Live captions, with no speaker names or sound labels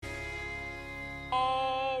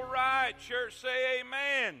right, church, say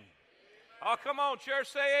amen. Oh, come on,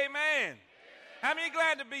 church, say amen. How many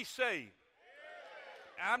glad to be saved?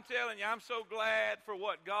 I'm telling you, I'm so glad for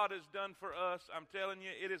what God has done for us. I'm telling you,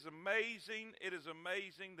 it is amazing. It is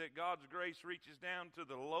amazing that God's grace reaches down to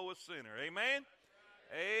the lowest sinner. Amen?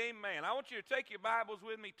 Amen. I want you to take your Bibles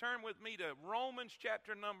with me. Turn with me to Romans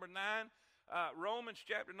chapter number 9. Romans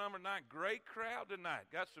chapter number 9. Great crowd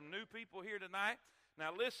tonight. Got some new people here tonight.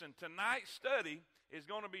 Now listen, tonight's study is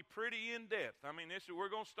going to be pretty in-depth. I mean,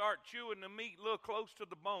 we're going to start chewing the meat a little close to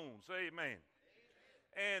the bones. Amen.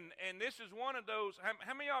 And this is one of those. How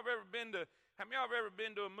many of y'all have ever been to? How many of y'all have ever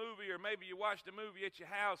been to a movie, or maybe you watched a movie at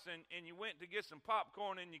your house and you went to get some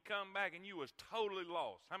popcorn and you come back and you was totally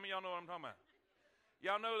lost? How many of y'all know what I'm talking about?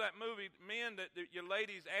 Y'all know that movie, men, that your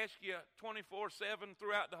ladies ask you 24/7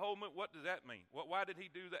 throughout the whole movie. What does that mean? Why did he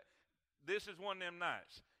do that? This is one of them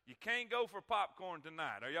nights. You can't go for popcorn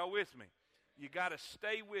tonight. Are y'all with me? You got to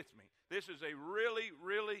stay with me. This is a really,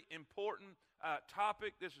 really important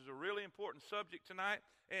topic. This is a really important subject tonight.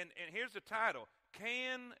 And here's the title: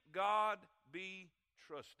 Can God be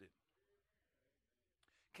trusted?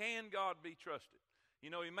 Can God be trusted? You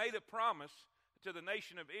know, he made a promise to the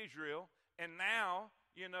nation of Israel, and now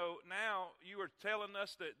you are telling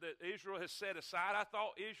us that Israel has set aside. I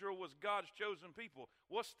thought Israel was God's chosen people.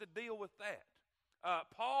 What's the deal with that?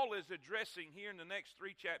 Paul is addressing here in the next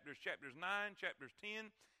three chapters, chapters 9, chapters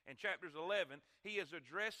 10, and chapters 11, he is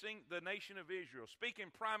addressing the nation of Israel, speaking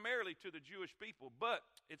primarily to the Jewish people, but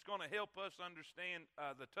it's going to help us understand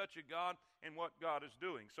the touch of God and what God is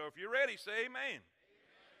doing. So if you're ready, say amen.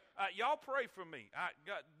 Y'all pray for me.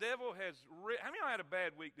 Devil has. How many of y'all had a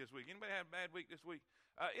bad week this week? Anybody had a bad week this week?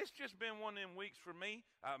 It's just been one of them weeks for me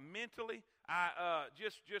mentally. I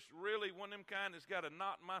just really one of them kind that's got a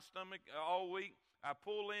knot in my stomach all week. I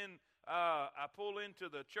pull into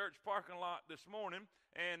the church parking lot this morning,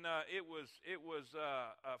 and it was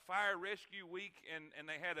a fire rescue week, and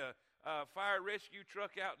they had a fire rescue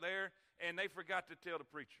truck out there, and they forgot to tell the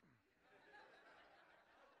preacher.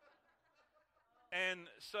 And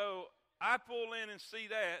so I pull in and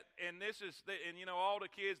see that, and all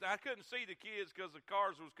the kids. I couldn't see the kids because the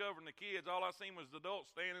cars was covering the kids. All I seen was the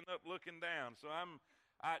adults standing up looking down. So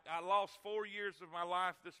I lost 4 years of my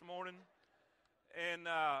life this morning, and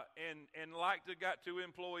like to got 2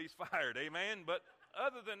 employees fired. Amen. But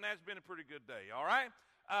other than that, it's been a pretty good day. All right.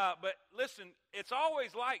 But listen, it's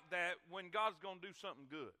always like that when God's going to do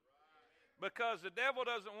something good. Because the devil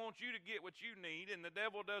doesn't want you to get what you need, and the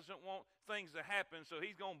devil doesn't want things to happen, so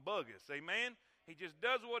he's going to bug us. Amen? He just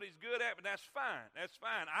does what he's good at, but that's fine. That's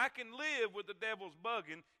fine. I can live with the devil's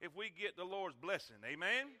bugging if we get the Lord's blessing.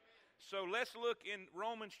 Amen? So let's look in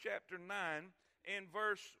Romans chapter 9 and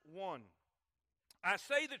verse 1. I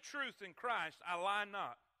say the truth in Christ, I lie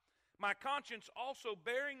not. My conscience also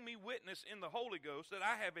bearing me witness in the Holy Ghost that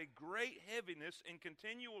I have a great heaviness and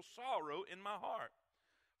continual sorrow in my heart.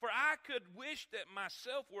 For I could wish that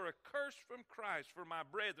myself were accursed from Christ for my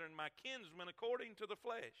brethren, my kinsmen according to the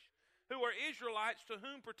flesh, who are Israelites, to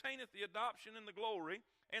whom pertaineth the adoption and the glory,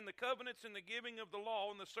 and the covenants and the giving of the law,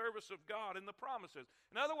 and the service of God and the promises.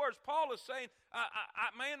 In other words, Paul is saying,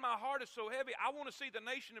 man, my heart is so heavy. I want to see the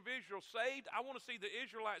nation of Israel saved. I want to see the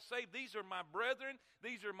Israelites saved. These are my brethren.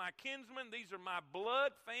 These are my kinsmen. These are my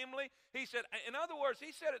blood family. He said, in other words, he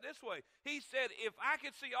said it this way. He said, if I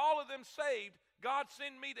could see all of them saved, God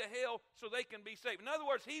send me to hell so they can be saved. In other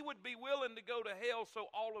words, he would be willing to go to hell so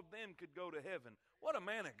all of them could go to heaven. What a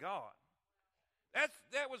man of God.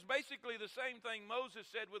 That was basically the same thing Moses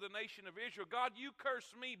said with the nation of Israel. God, you curse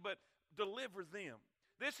me, but deliver them.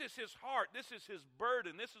 This is his heart. This is his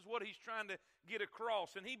burden. This is what he's trying to get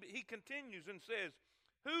across. And he continues and says,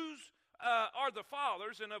 whose are the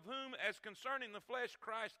fathers, and of whom, as concerning the flesh,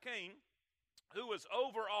 Christ came, who is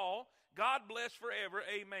over all, God bless forever,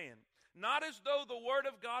 amen. Not as though the word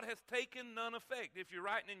of God hath taken none effect. If you're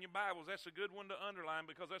writing in your Bibles, that's a good one to underline,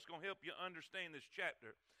 because that's going to help you understand this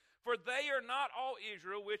chapter. For they are not all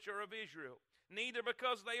Israel which are of Israel, neither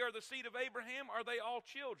because they are the seed of Abraham are they all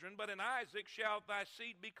children, but in Isaac shall thy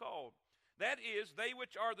seed be called. That is, they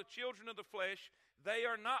which are the children of the flesh, they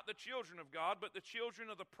are not the children of God, but the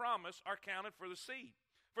children of the promise are counted for the seed.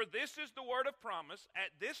 For this is the word of promise,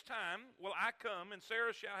 at this time will I come, and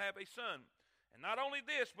Sarah shall have a son. And not only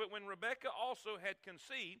this, but when Rebekah also had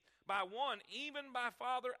conceived by one, even by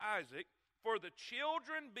father Isaac, for the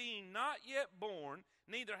children being not yet born,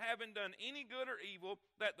 neither having done any good or evil,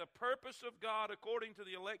 that the purpose of God according to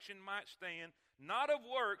the election might stand, not of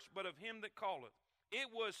works, but of him that calleth. It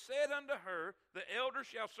was said unto her, the elder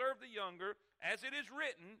shall serve the younger, as it is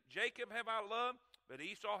written, Jacob have I loved, but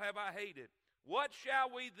Esau have I hated. What shall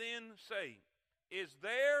we then say? Is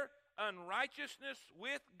there unrighteousness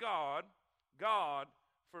with God, God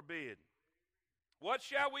forbid. What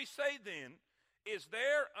shall we say then? Is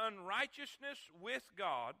there unrighteousness with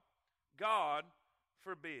God? God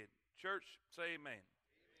forbid. Church, say amen.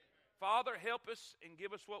 Father, help us and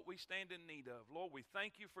give us what we stand in need of. Lord, we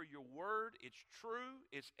thank you for your word. It's true.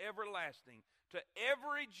 It's everlasting. To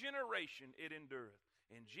every generation it endureth.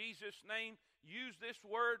 In Jesus' name, use this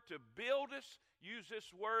word to build us. Use this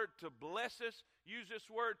word to bless us. Use this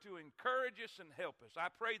word to encourage us and help us. I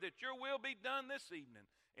pray that your will be done this evening.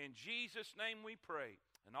 In Jesus' name we pray.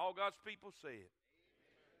 And all God's people say it.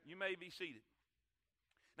 Amen. You may be seated.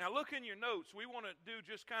 Now look in your notes. We want to do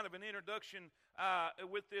just kind of an introduction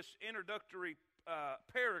with this introductory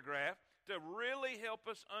paragraph to really help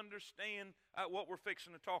us understand what we're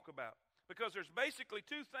fixing to talk about. Because there's basically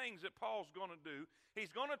two things that Paul's going to do.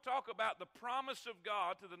 He's going to talk about the promise of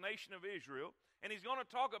God to the nation of Israel, and he's going to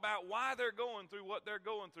talk about why they're going through what they're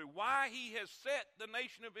going through, why he has set the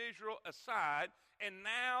nation of Israel aside, and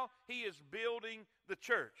now he is building the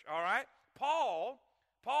church, all right? Paul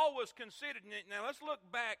was considered, now let's look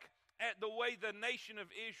back at the way the nation of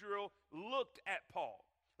Israel looked at Paul.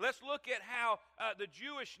 Let's look at how the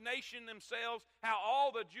Jewish nation themselves, how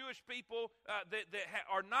all the Jewish people that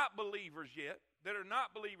are not believers yet,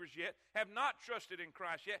 have not trusted in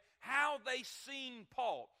Christ yet, how they seen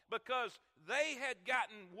Paul. Because they had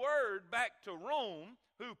gotten word back to Rome,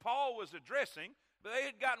 who Paul was addressing, but they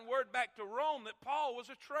had gotten word back to Rome that Paul was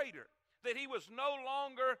a traitor, that he was no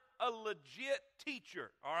longer a legit teacher,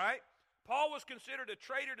 all right? Paul was considered a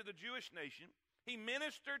traitor to the Jewish nation. He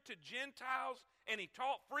ministered to Gentiles, and he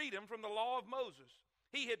taught freedom from the law of Moses.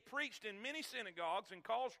 He had preached in many synagogues and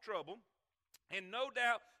caused trouble, and no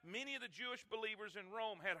doubt many of the Jewish believers in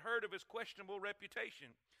Rome had heard of his questionable reputation.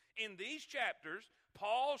 In these chapters,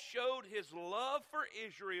 Paul showed his love for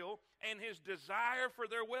Israel and his desire for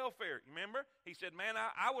their welfare. Remember? He said, man,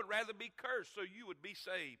 I would rather be cursed so you would be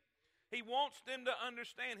saved. He wants them to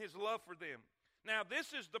understand his love for them. Now,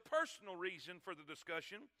 this is the personal reason for the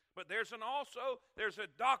discussion, but there's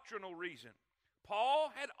a doctrinal reason.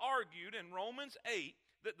 Paul had argued in Romans 8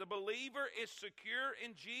 that the believer is secure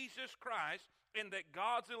in Jesus Christ and that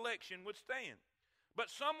God's election would stand. But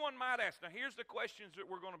someone might ask, now here's the questions that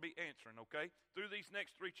we're going to be answering, okay, through these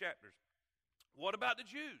next 3 chapters. What about the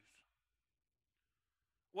Jews?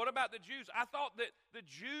 What about the Jews? I thought that the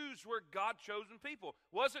Jews were God-chosen people.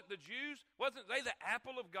 Wasn't they the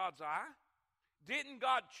apple of God's eye? Didn't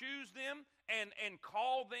God choose them and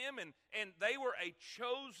call them and they were a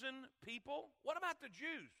chosen people? What about the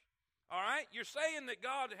Jews? All right, you're saying that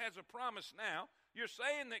God has a promise now. You're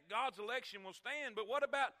saying that God's election will stand, but what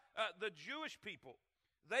about the Jewish people?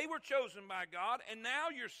 They were chosen by God, and now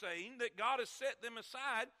you're saying that God has set them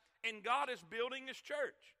aside and God is building his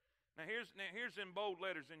church. Now here's in bold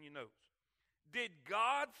letters in your notes. Did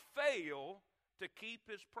God fail to keep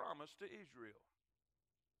his promise to Israel?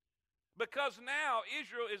 Because now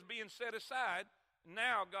Israel is being set aside,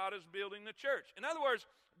 now God is building the church. In other words,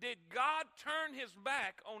 did God turn his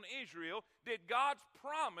back on Israel? Did God's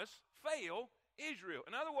promise fail Israel?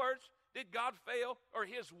 In other words, did God fail, or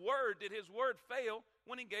did his word fail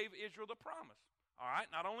when he gave Israel the promise? All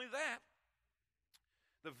right, not only that,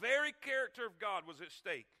 the very character of God was at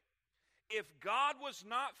stake. If God was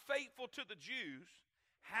not faithful to the Jews,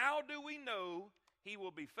 how do we know he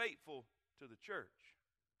will be faithful to the church?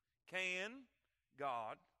 Can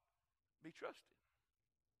God be trusted?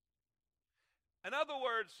 In other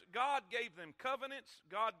words, God gave them covenants.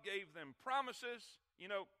 God gave them promises.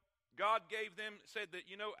 God gave them, said that,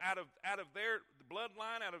 out of their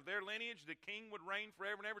bloodline, out of their lineage, the king would reign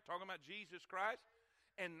forever and ever, talking about Jesus Christ.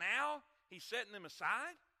 And now he's setting them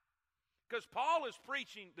aside? Because Paul is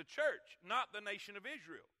preaching the church, not the nation of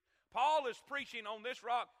Israel. Paul is preaching, on this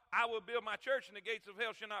rock I will build my church, and the gates of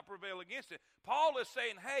hell shall not prevail against it. Paul is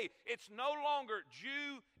saying, hey, it's no longer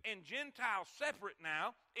Jew and Gentile separate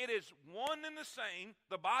now. It is one and the same.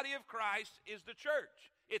 The body of Christ is the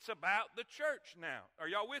church. It's about the church now. Are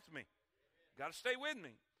y'all with me? Got to stay with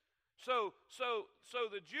me. So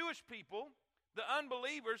the Jewish people, the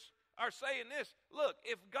unbelievers, are saying this. Look,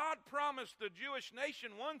 if God promised the Jewish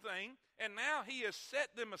nation one thing, and now he has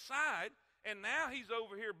set them aside, and now he's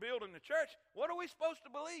over here building the church, what are we supposed to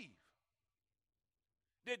believe?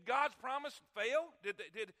 Did God's promise fail? Did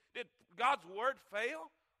God's word fail?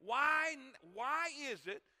 Why is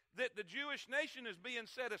it that the Jewish nation is being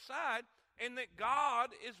set aside and that God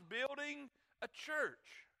is building a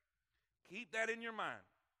church? Keep that in your mind.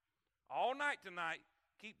 All night tonight,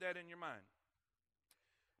 keep that in your mind.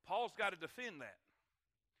 Paul's got to defend that.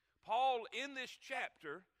 Paul, in this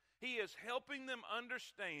chapter, he is helping them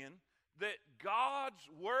understand that God's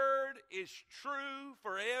word is true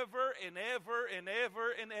forever and ever and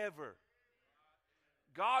ever and ever.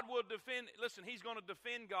 God will defend, listen, he's going to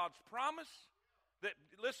defend God's promise. That,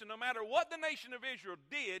 listen, no matter what the nation of Israel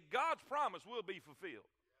did, God's promise will be fulfilled.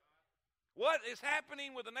 What is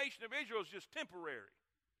happening with the nation of Israel is just temporary,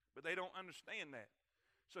 but they don't understand that.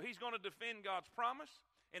 So he's going to defend God's promise,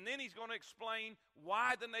 and then he's going to explain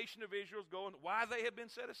why the nation of Israel is going, why they have been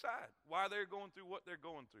set aside, why they're going through what they're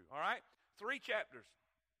going through. All right? 3 chapters.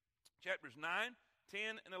 Chapters 9,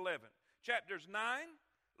 10, and 11. Chapters 9,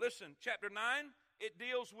 listen, chapter 9, it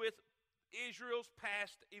deals with Israel's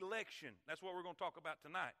past election. That's what we're going to talk about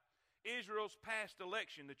tonight. Israel's past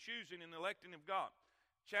election, the choosing and electing of God.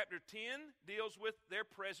 Chapter 10 deals with their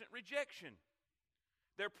present rejection.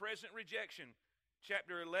 Their present rejection.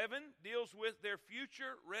 Chapter 11 deals with their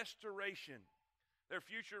future restoration. Their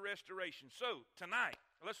future restoration. So, tonight,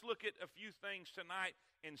 let's look at a few things tonight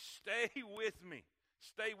and stay with me.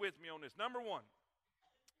 Stay with me on this. Number one,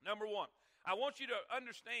 I want you to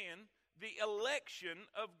understand the election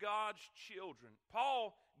of God's children.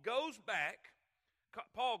 Paul goes back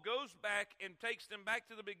and takes them back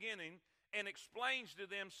to the beginning and explains to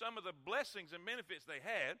them some of the blessings and benefits they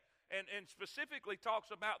had, and specifically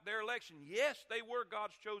talks about their election. Yes, they were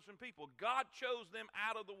God's chosen people. God chose them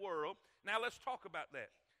out of the world. Now let's talk about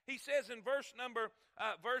that. He says in verse number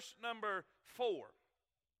 4.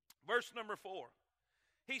 Verse number 4.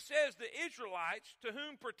 He says, the Israelites, to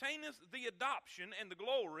whom pertaineth the adoption and the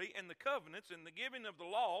glory and the covenants and the giving of the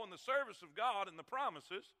law and the service of God and the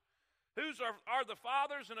promises, whose are the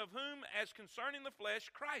fathers, and of whom, as concerning the flesh,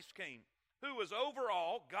 Christ came, who was over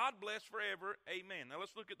all, God bless forever, amen. Now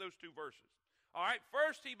let's look at those two verses. All right,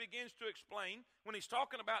 first he begins to explain, when he's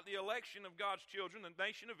talking about the election of God's children, the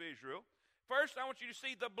nation of Israel, first I want you to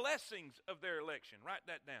see the blessings of their election. Write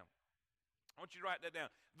that down. I want you to write that down.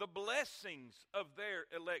 The blessings of their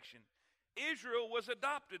election. Israel was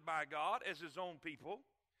adopted by God as his own people.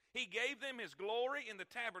 He gave them his glory in the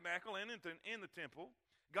tabernacle and in the temple.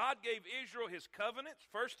 God gave Israel his covenants,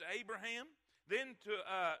 first to Abraham, then to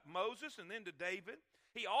Moses, and then to David.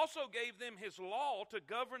 He also gave them his law to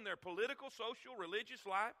govern their political, social, religious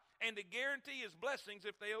life, and to guarantee his blessings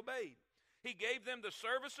if they obeyed. He gave them the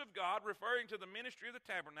service of God, referring to the ministry of the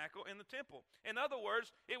tabernacle and the temple. In other words,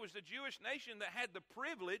 it was the Jewish nation that had the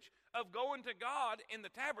privilege of going to God in the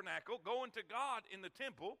tabernacle, going to God in the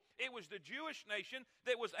temple. It was the Jewish nation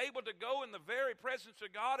that was able to go in the very presence of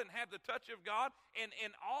God and have the touch of God. And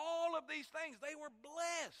in all of these things, they were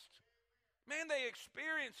blessed. Man, they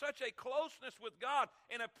experienced such a closeness with God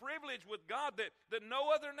and a privilege with God that no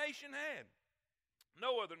other nation had.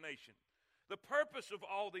 No other nation. The purpose of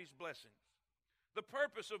all these blessings,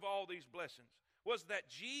 was that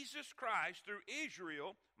Jesus Christ, through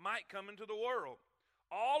Israel, might come into the world.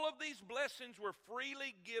 All of these blessings were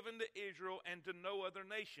freely given to Israel and to no other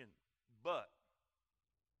nation. But,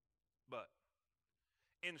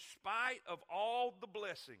 in spite of all the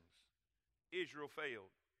blessings, Israel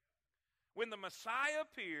failed. When the Messiah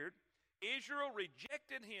appeared, Israel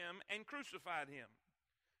rejected him and crucified him.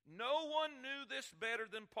 No one knew this better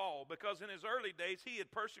than Paul, because in his early days he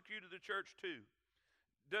had persecuted the church too.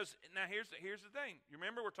 Now here's the thing. You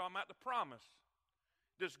remember we're talking about the promise.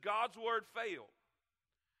 Does God's word fail?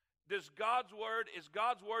 Is God's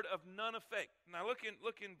word of none effect? Now look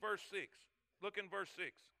in verse 6. Look in verse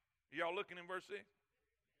 6. Y'all looking in verse 6?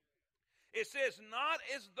 It says, not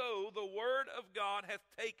as though the word of God hath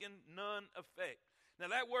taken none effect. Now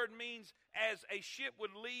that word means as a ship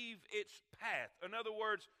would leave its path. In other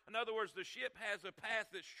words, the ship has a path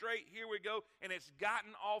that's straight, here we go, and it's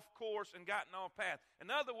gotten off course and gotten off path. In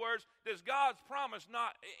other words, does God's promise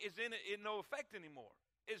is in no effect anymore?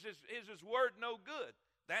 Is his word no good?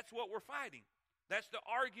 That's what we're fighting. That's the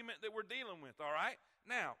argument that we're dealing with, all right?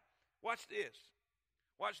 Now, watch this.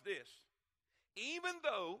 Watch this. Even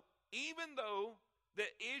though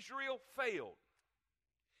that Israel failed,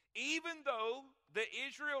 even though that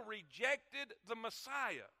Israel rejected the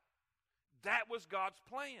Messiah, that was God's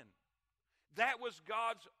plan. That was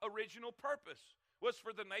God's original purpose, was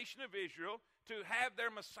for the nation of Israel to have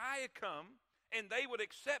their Messiah come, and they would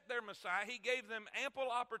accept their Messiah. He gave them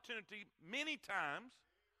ample opportunity many times.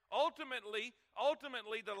 Ultimately,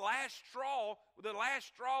 the last straw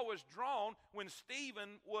was drawn when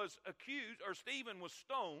Stephen was accused, or Stephen was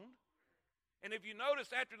stoned. And if you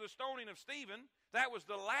notice, after the stoning of Stephen, that was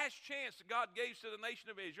the last chance that God gave to the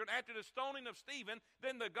nation of Israel. And after the stoning of Stephen,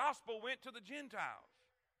 then the gospel went to the Gentiles.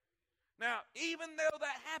 Now, even though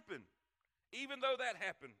that happened,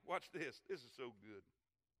 watch this. This is so good.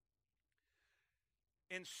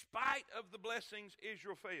 In spite of the blessings,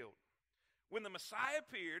 Israel failed. When the Messiah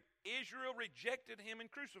appeared, Israel rejected him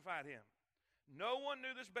and crucified him. No one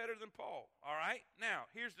knew this better than Paul. All right?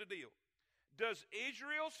 Now, here's the deal. Does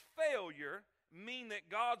Israel's failure mean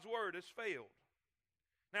that God's word has failed?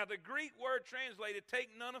 Now, the Greek word translated,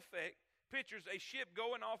 take none effect, pictures a ship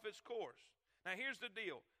going off its course. Now, here's the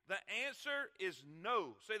deal. The answer is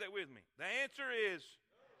no. Say that with me. The answer is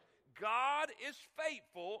God is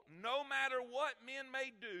faithful no matter what men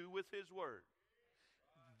may do with his word.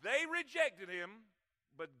 They rejected him,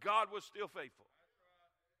 but God was still faithful.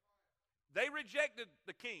 They rejected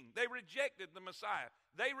the king. They rejected the Messiah.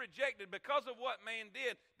 They rejected because of what man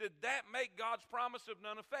did. Did that make God's promise of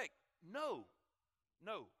none effect? No.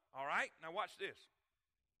 No. All right? Now watch this.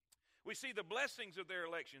 We see the blessings of their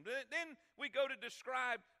election. Then we go to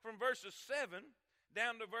describe from verses 7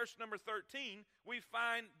 down to verse number 13, we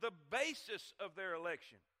find the basis of their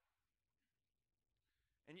election.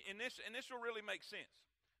 And this will really make sense.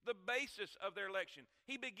 The basis of their election.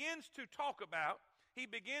 He begins to talk about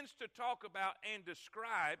and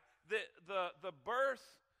describe the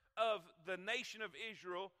birth of the nation of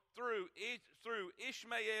Israel through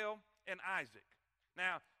Ishmael and Isaac.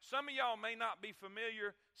 Now, some of y'all may not be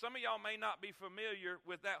familiar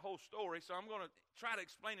with that whole story, so I'm going to try to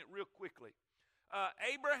explain it real quickly.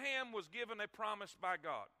 Abraham was given a promise by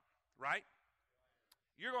God, right?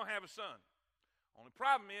 You're going to have a son. Only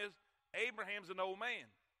problem is, Abraham's an old man,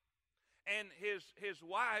 and his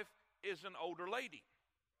wife is an older lady.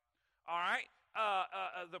 All right?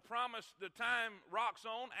 The time rocks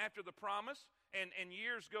on after the promise, and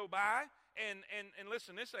years go by, and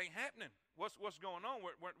listen, this ain't happening. What's going on?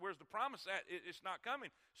 Where's the promise at? It's not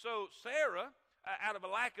coming. So Sarah, out of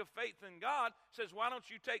a lack of faith in God, says, why don't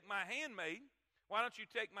you take my handmaid,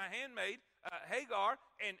 Hagar,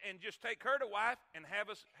 and just take her to wife and have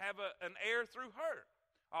an heir through her.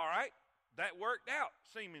 All right? That worked out,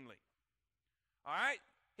 seemingly. All right?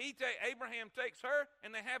 Abraham takes her,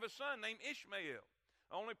 and they have a son named Ishmael.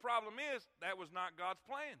 The only problem is, that was not God's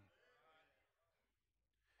plan.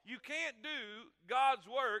 You can't do God's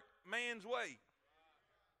work man's way.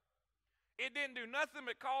 It didn't do nothing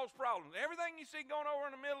but cause problems. Everything you see going over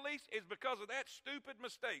in the Middle East is because of that stupid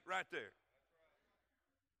mistake right there.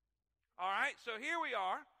 All right, so here we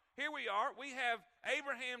are. We have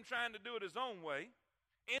Abraham trying to do it his own way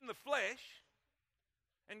in the flesh.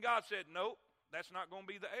 And God said, nope, that's not going to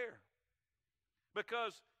be the heir.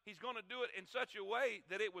 Because he's going to do it in such a way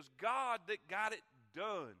that it was God that got it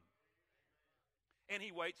done. And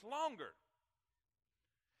he waits longer.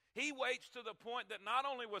 He waits to the point that not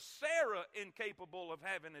only was Sarah incapable of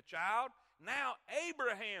having a child, now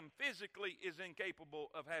Abraham physically is incapable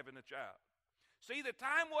of having a child. See, the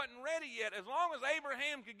time wasn't ready yet. As long as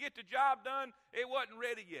Abraham could get the job done, it wasn't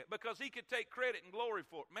ready yet because he could take credit and glory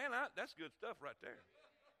for it. Man, that's good stuff right there.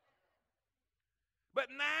 But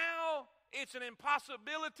now it's an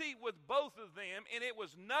impossibility with both of them, and it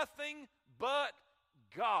was nothing but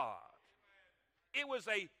God. It was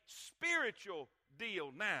a spiritual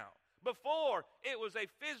deal now. Before, it was a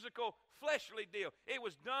physical, fleshly deal. It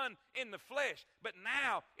was done in the flesh. But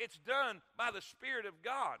now, it's done by the Spirit of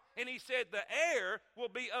God. And he said the heir will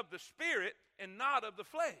be of the Spirit and not of the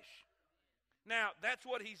flesh. Now, that's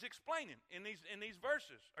what he's explaining in these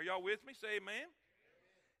verses. Are y'all with me? Say amen.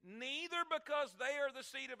 Neither because they are the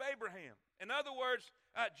seed of Abraham. In other words,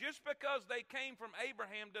 just because they came from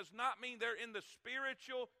Abraham does not mean they're in the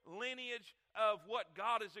spiritual lineage of what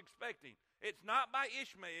God is expecting. It's not by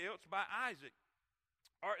Ishmael, it's by Isaac.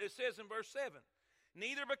 Or it says in verse 7,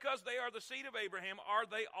 neither because they are the seed of Abraham are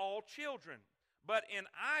they all children, but in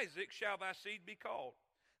Isaac shall thy seed be called.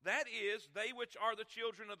 That is, they which are the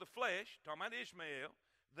children of the flesh, talking about Ishmael,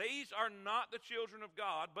 these are not the children of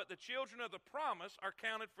God, but the children of the promise are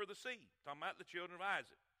counted for the seed. Talking about the children of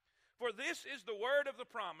Isaac. For this is the word of the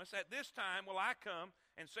promise, at this time will I come,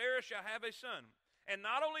 and Sarah shall have a son. And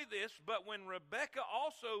not only this, but when Rebekah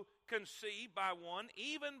also conceived by one,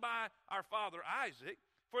 even by our father Isaac,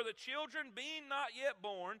 for the children being not yet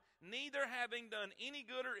born, neither having done any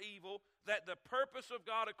good or evil, that the purpose of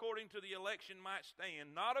God according to the election might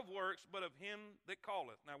stand, not of works, but of him that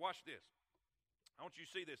calleth. Now watch this. I want you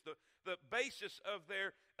to see this. The basis of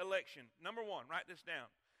their election. Number one, write this down.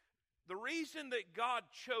 The reason that God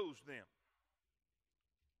chose them,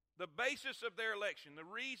 the basis of their election, the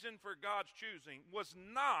reason for God's choosing was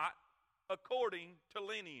not according to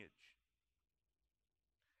lineage.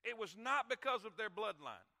 It was not because of their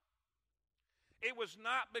bloodline. It was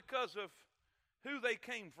not because of who they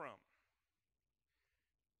came from.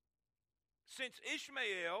 Since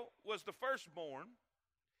Ishmael was the firstborn,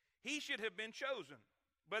 he should have been chosen.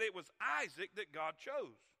 But it was Isaac that God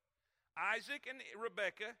chose. Isaac and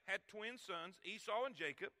Rebekah had twin sons, Esau and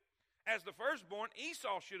Jacob. As the firstborn,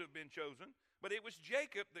 Esau should have been chosen, but it was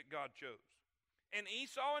Jacob that God chose. And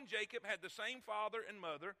Esau and Jacob had the same father and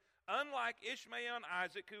mother, unlike Ishmael and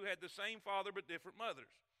Isaac, who had the same father but different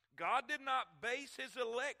mothers. God did not base his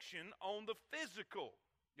election on the physical.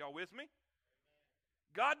 Y'all with me?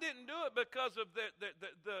 God didn't do it because of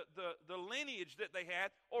the lineage that they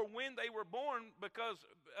had or when they were born because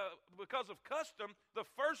of custom. The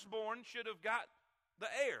firstborn should have got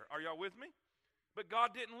the heir. Are y'all with me? But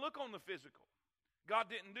God didn't look on the physical.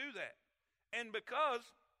 God didn't do that. And because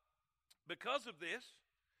of this,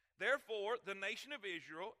 therefore, the nation of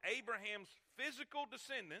Israel, Abraham's physical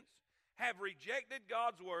descendants, have rejected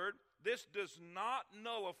God's word. This does not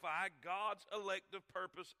nullify God's elective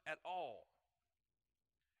purpose at all.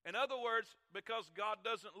 In other words, because God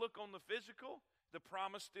doesn't look on the physical, the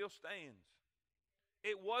promise still stands.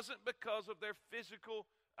 It wasn't because of their physical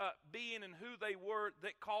being and who they were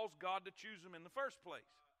that caused God to choose them in the first place.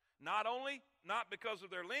 Not because of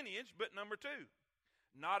their lineage, but number two,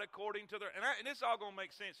 not according to their, and this all going to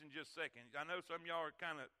make sense in just a second. I know some of y'all are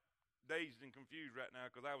kind of dazed and confused right now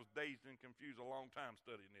because I was dazed and confused a long time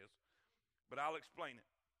studying this, but I'll explain it.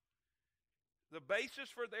 The basis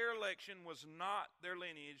for their election was not their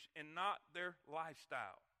lineage and not their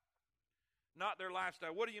lifestyle. Not their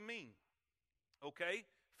lifestyle. What do you mean? Okay,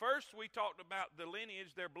 first we talked about the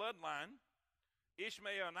lineage, their bloodline,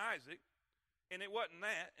 Ishmael and Isaac, and it wasn't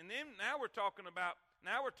that. And then now we're talking about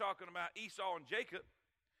Esau and Jacob.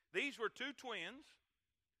 These were two twins.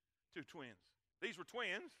 These were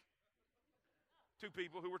twins. Two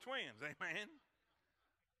people who were twins. Amen.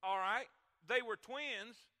 All right. They were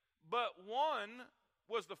twins, but one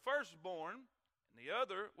was the firstborn and the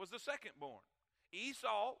other was the secondborn.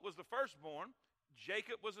 Esau was the firstborn.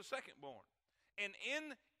 Jacob was the secondborn. And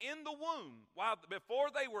in the womb, before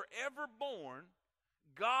they were ever born,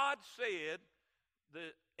 God said,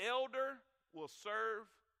 the elder will serve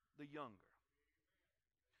the younger.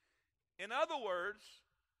 In other words,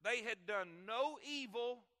 they had done no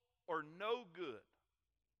evil or no good.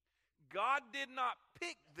 God did not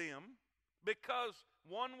pick them because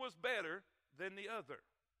one was better than the other.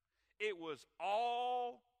 It was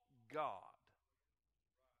all God.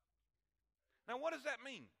 Now, what does that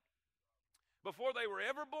mean? Before they were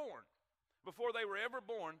ever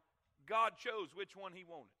born, God chose which one he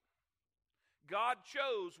wanted. God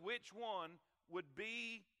chose which one would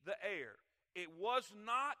be the heir. It was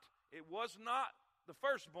not the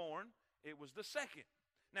firstborn, it was the second.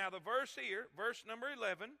 Now the verse here, verse number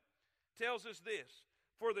 11, tells us this: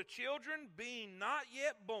 for the children being not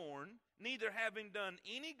yet born, neither having done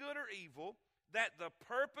any good or evil, that the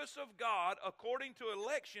purpose of God according to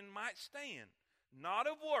election might stand, not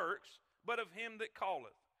of works, but of him that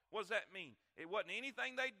calleth. What does that mean? It wasn't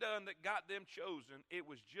anything they'd done that got them chosen. It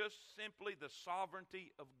was just simply the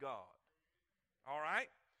sovereignty of God. All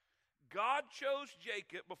right? God chose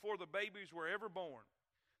Jacob before the babies were ever born.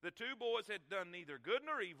 The two boys had done neither good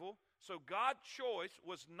nor evil, so God's choice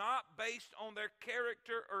was not based on their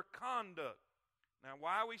character or conduct. Now,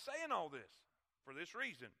 why are we saying all this? For this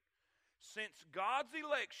reason. Since God's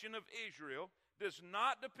election of Israel does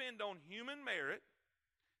not depend on human merit,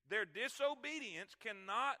 their disobedience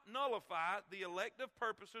cannot nullify the elective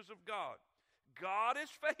purposes of God. God is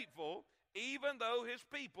faithful even though his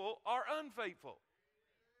people are unfaithful.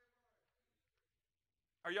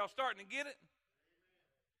 Are y'all starting to get it?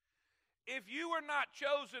 If you were not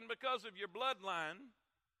chosen because of your bloodline,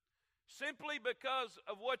 simply because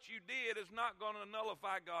of what you did is not going to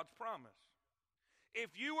nullify God's promise.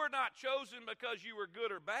 If you were not chosen because you were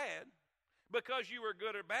good or bad, because you were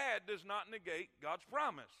good or bad does not negate God's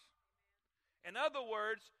promise. In other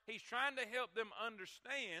words, he's trying to help them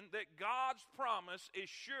understand that God's promise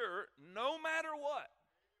is sure no matter what.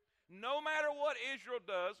 No matter what Israel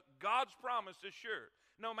does, God's promise is sure.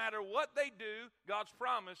 No matter what they do, God's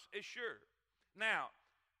promise is sure. Now,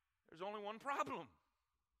 there's only one problem.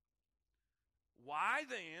 Why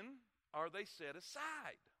then are they set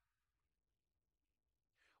aside?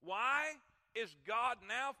 Why is God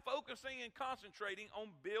now focusing and concentrating on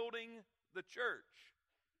building the church?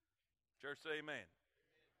 Church, say amen.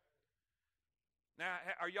 Now,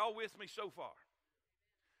 are y'all with me so far?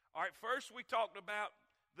 All right, first we talked about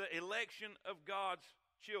the election of God's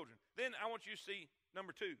children. Then I want you to see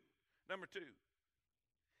number two.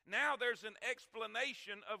 Now there's an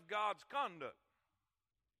explanation of God's conduct.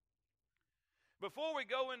 Before we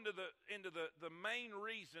go into the main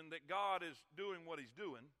reason that God is doing what he's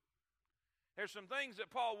doing, there's some things that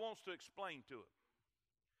Paul wants to explain to it.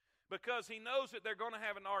 Because he knows that they're going to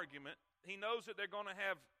have an argument. He knows that they're going to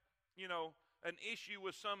have, an issue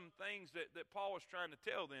with some things that Paul was trying to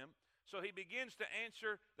tell them. So he begins to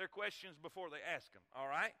answer their questions before they ask him. All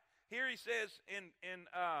right? Here he says in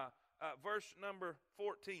verse number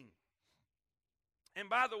 14. And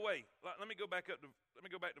by the way, let me go back to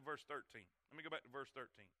verse 13. Let me go back to verse 13.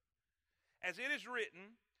 As it is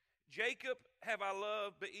written, Jacob have I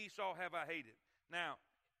loved, but Esau have I hated. Now,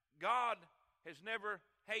 God has never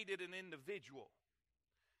hated an individual.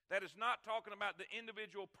 That is not talking about the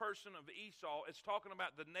individual person of Esau. It's talking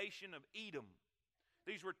about the nation of Edom.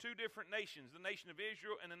 These were two different nations, the nation of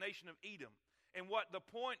Israel and the nation of Edom. And what the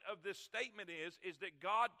point of this statement is that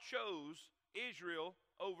God chose Israel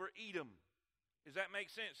over Edom. Does that make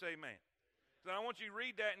sense? Amen. So I want you to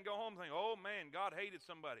read that and go home and think, oh man, God hated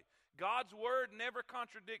somebody. God's word never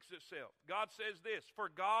contradicts itself. God says this, for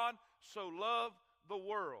God so loved the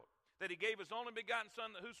world, that he gave his only begotten Son,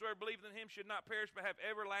 that whosoever believeth in him should not perish but have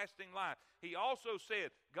everlasting life. He also said,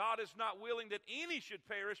 God is not willing that any should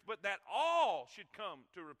perish, but that all should come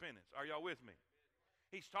to repentance. Are y'all with me?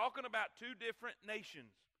 He's talking about two different nations.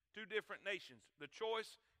 The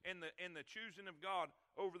choice and the choosing of God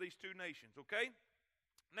over these two nations, okay?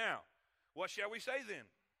 Now, what shall we say then?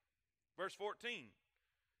 Verse 14.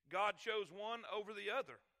 God chose one over the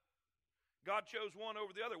other. God chose one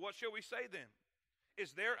over the other. What shall we say then?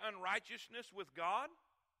 Is there unrighteousness with God?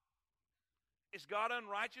 Is God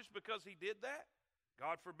unrighteous because he did that?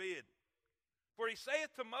 God forbid. For he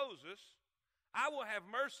saith to Moses, I will have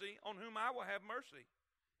mercy on whom I will have mercy,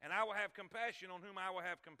 and I will have compassion on whom I will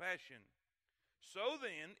have compassion. So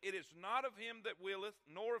then, it is not of him that willeth,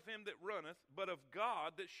 nor of him that runneth, but of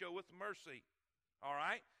God that showeth mercy. All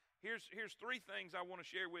right? Here's three things I want to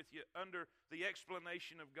share with you under the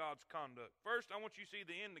explanation of God's conduct. First, I want you to see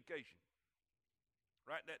the indication.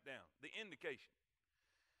 Write that down. The indication.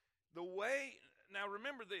 Now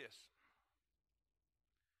remember this.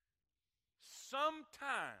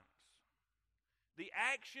 Sometimes the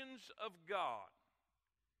actions of God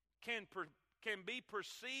can be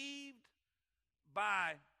perceived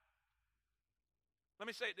by, let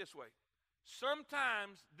me say it this way.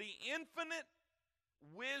 Sometimes the infinite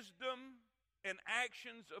wisdom and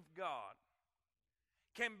actions of God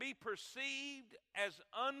can be perceived as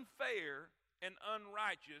unfair and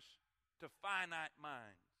unrighteous to finite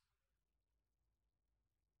minds.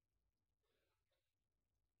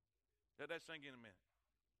 Let that sink in a minute.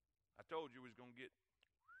 I told you we was going to get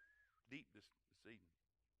deep this evening.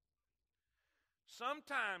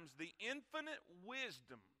 Sometimes the infinite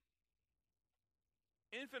wisdom,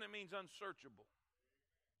 infinite means unsearchable.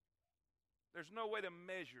 There's no way to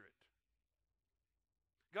measure it.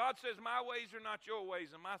 God says, my ways are not your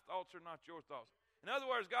ways, and my thoughts are not your thoughts. In other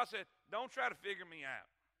words, God said, don't try to figure me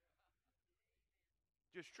out.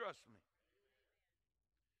 Just trust me.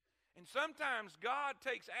 And sometimes God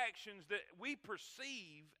takes actions that we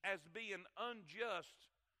perceive as being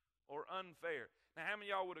unjust or unfair. Now, how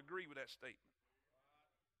many of y'all would agree with that statement?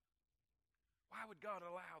 Why would God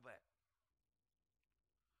allow that?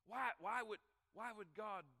 Why would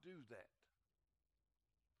God do that?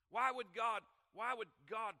 Why would God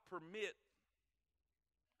permit?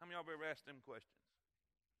 How many of y'all have ever asked them questions?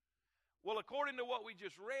 Well, according to what we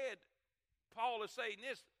just read, Paul is saying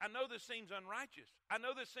this, I know this seems unrighteous. I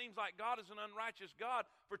know this seems like God is an unrighteous God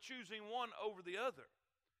for choosing one over the other.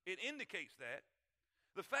 It indicates that.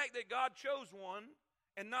 The fact that God chose one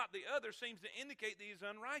and not the other seems to indicate that he's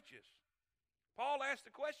unrighteous. Paul asked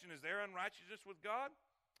the question, is there unrighteousness with God?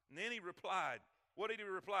 And then he replied. What did he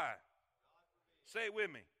reply? Say it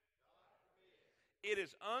with me. It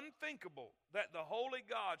is unthinkable that the holy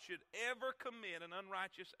God should ever commit an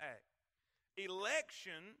unrighteous act.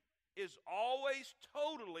 Election is always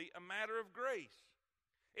totally a matter of grace.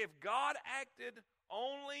 If God acted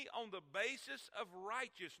only on the basis of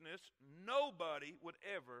righteousness, nobody would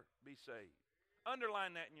ever be saved.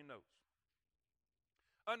 Underline that in your notes.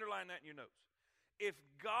 Underline that in your notes. If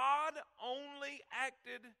God only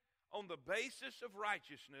acted on the basis of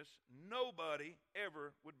righteousness, nobody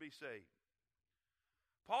ever would be saved.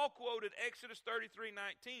 Paul quoted Exodus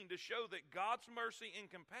 33:19 to show that God's mercy and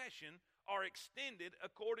compassion are extended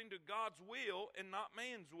according to God's will and not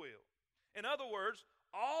man's will. In other words,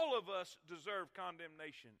 all of us deserve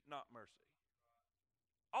condemnation, not mercy.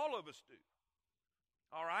 All of us do.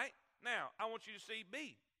 All right? Now, I want you to see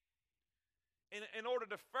B. In order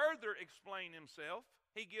to further explain himself,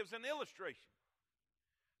 he gives an illustration.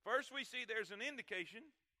 First, we see there's an indication.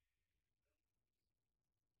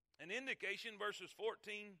 An indication, verses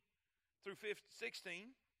 14 through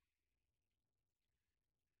 16,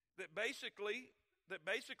 that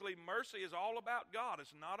basically mercy is all about God.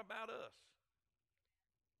 It's not about us.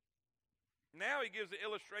 Now he gives the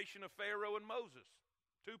illustration of Pharaoh and Moses.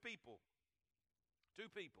 Two people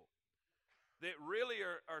that really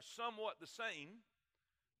are somewhat the same,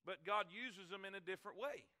 but God uses them in a different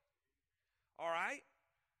way. All right?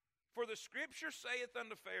 For the scripture saith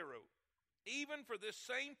unto Pharaoh, even for this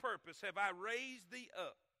same purpose have I raised thee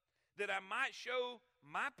up, that I might show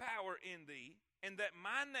my power in thee, and that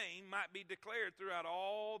my name might be declared throughout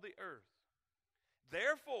all the earth.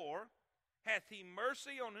 Therefore hath he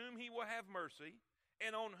mercy on whom he will have mercy,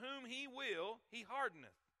 and on whom he will he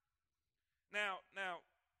hardeneth. Now,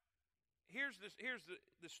 here's the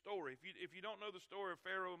story. If you don't know the story of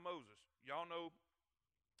Pharaoh and Moses, y'all know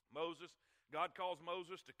Moses. God calls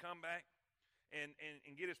Moses to come back and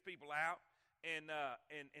get his people out. And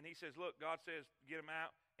he says, look, God says, get them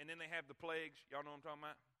out. And then they have the plagues. Y'all know what I'm talking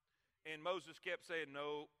about? And Moses kept saying,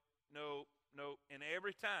 no. And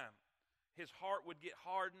every time his heart would get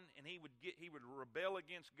hardened and he would rebel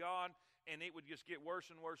against God, and it would just get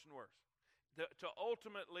worse and worse and worse.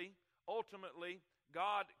 Ultimately,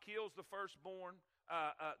 God kills the firstborn.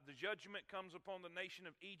 The judgment comes upon the nation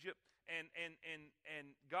of Egypt, and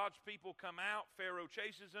God's people come out. Pharaoh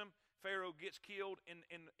chases them. Pharaoh gets killed in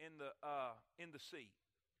the sea.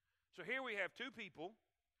 So here we have two people.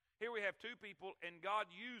 And God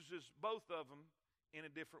uses both of them in a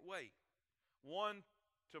different way. One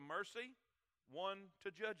to mercy, one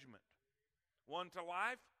to judgment. One to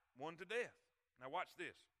life, one to death. Now watch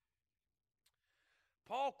this.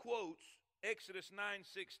 Paul quotes Exodus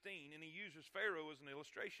 9:16, and he uses Pharaoh as an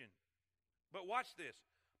illustration. But watch this.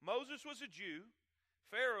 Moses was a Jew,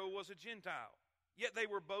 Pharaoh was a Gentile, yet they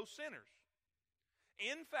were both sinners.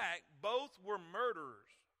 In fact, both were murderers.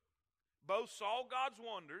 Both saw God's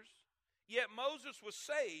wonders, yet Moses was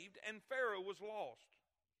saved and Pharaoh was lost.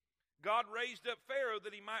 God raised up Pharaoh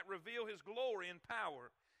that he might reveal his glory and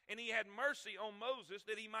power, and he had mercy on Moses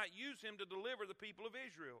that he might use him to deliver the people of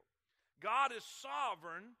Israel. God is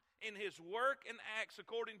sovereign in his work and acts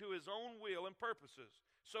according to his own will and purposes.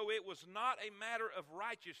 So it was not a matter of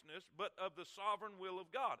righteousness, but of the sovereign will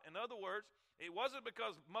of God. In other words, it wasn't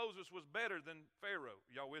because Moses was better than Pharaoh.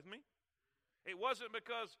 Y'all with me? It wasn't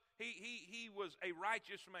because he was a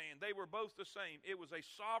righteous man. They were both the same. It was a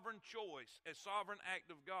sovereign choice, a sovereign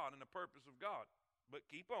act of God and a purpose of God. But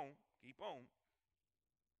keep on.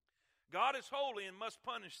 God is holy and must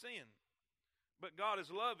punish sin. But God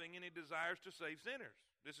is loving and he desires to save sinners.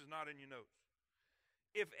 This is not in your notes.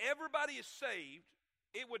 If everybody is saved,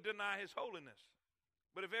 it would deny his holiness.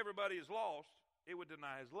 But if everybody is lost, it would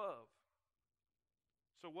deny his love.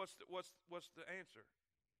 So what's the answer?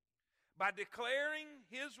 By declaring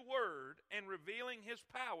his word and revealing his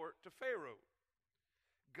power to Pharaoh.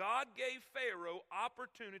 God gave Pharaoh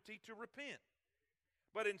opportunity to repent.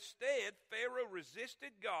 But instead, Pharaoh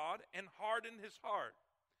resisted God and hardened his heart.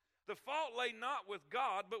 The fault lay not with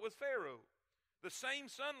God, but with Pharaoh. The same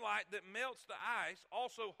sunlight that melts the ice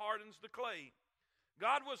also hardens the clay.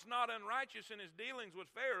 God was not unrighteous in his dealings with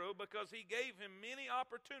Pharaoh because he gave him many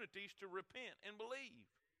opportunities to repent and believe.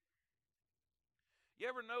 You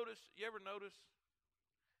ever notice?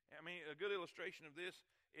 I mean, a good illustration of this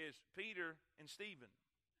is Peter and Stephen.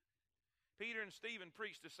 Peter and Stephen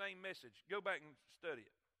preached the same message. Go back and study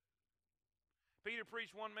it. Peter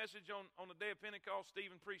preached one message on the day of Pentecost.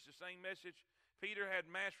 Stephen preached the same message. Peter had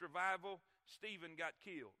mass revival. Stephen got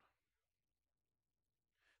killed.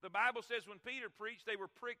 The Bible says when Peter preached, they were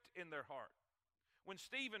pricked in their heart. When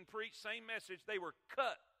Stephen preached, same message, they were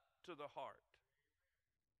cut to the heart.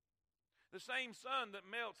 The same sun that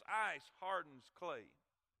melts ice hardens clay.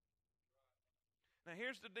 Now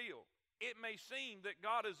here's the deal. It may seem that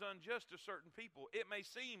God is unjust to certain people. It may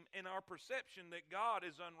seem in our perception that God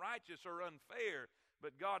is unrighteous or unfair,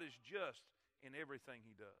 but God is just in everything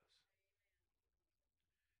he does.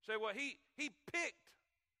 Say, well, he picked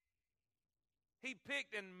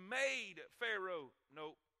and made Pharaoh.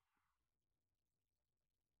 Nope.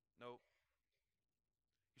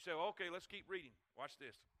 You say, well, okay, let's keep reading. Watch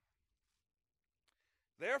this.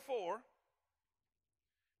 Therefore,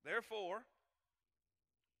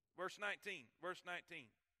 verse 19.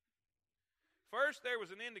 First there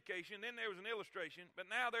was an indication, then there was an illustration, but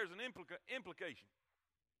now there's an implication.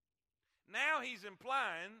 Now he's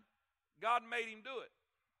implying God made him do it.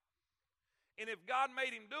 And if God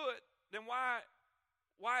made him do it, then why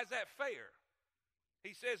is that fair?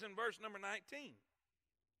 He says in verse number 19,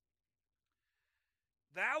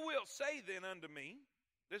 Thou wilt say then unto me,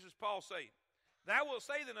 this is Paul saying, Thou wilt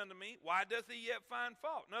say then unto me, why doth he yet find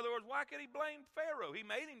fault? In other words, why could he blame Pharaoh? He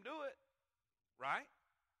made him do it, right?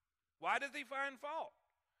 Why doth he find fault?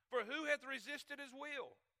 For who hath resisted his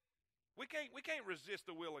will? We can't resist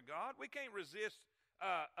the will of God. We can't resist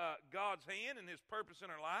God's hand and His purpose in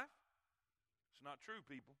our life? It's not true,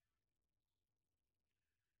 people.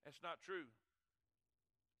 That's not true.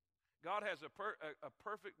 God has a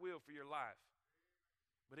perfect will for your life,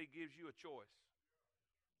 but He gives you a choice.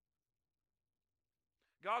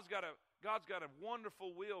 God's got a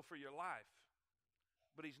wonderful will for your life,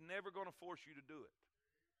 but He's never going to force you to do it.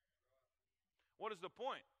 What is the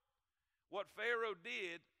point? What Pharaoh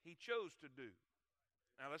did, he chose to do.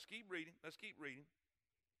 Now let's keep reading.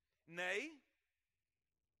 Nay.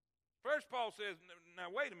 First Paul says, now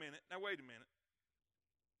wait a minute.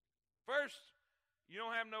 First, you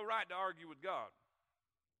don't have no right to argue with God.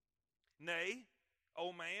 Nay,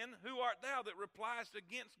 O man, who art thou that repliest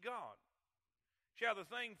against God? Shall the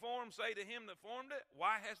thing formed say to him that formed it,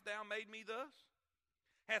 why hast thou made me thus?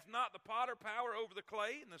 Hath not the potter power over the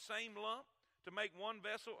clay in the same lump to make one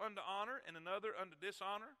vessel unto honor and another unto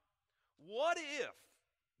dishonor? What if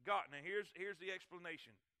God, now here's the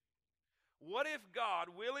explanation. What if God,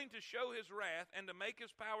 willing to show His wrath and to make His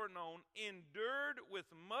power known, endured with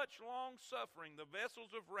much long suffering the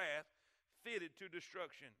vessels of wrath fitted to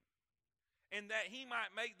destruction, and that He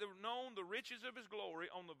might make known the riches of His glory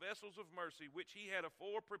on the vessels of mercy, which He had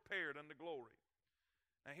afore prepared unto glory?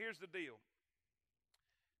 Now here's the deal.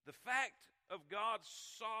 The fact of God's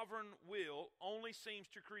sovereign will only seems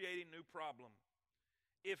to create a new problem.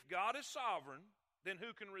 If God is sovereign, then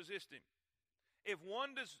who can resist Him? If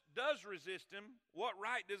one does resist Him, what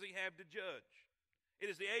right does He have to judge? It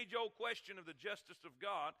is the age-old question of the justice of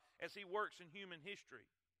God as He works in human history.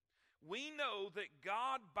 We know that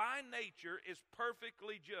God by nature is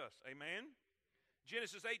perfectly just. Amen?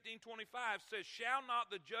 Genesis 18:25 says, shall not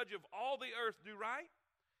the judge of all the earth do right?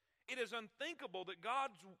 It is unthinkable that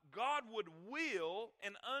God would will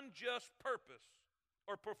an unjust purpose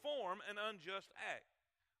or perform an unjust act.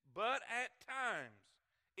 But at times,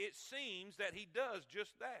 it seems that He does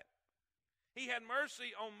just that. He had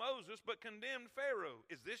mercy on Moses but condemned Pharaoh.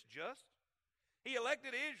 Is this just? He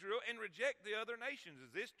elected Israel and rejected the other nations.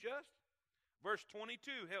 Is this just? Verse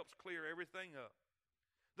 22 helps clear everything up.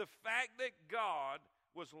 The fact that God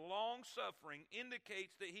was long-suffering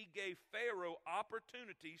indicates that He gave Pharaoh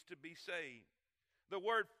opportunities to be saved. The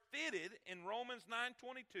word fitted in Romans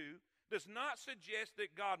 9:22 does not suggest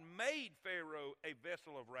that God made Pharaoh a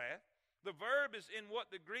vessel of wrath. The verb is in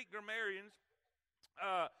what the Greek grammarians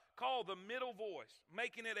call the middle voice,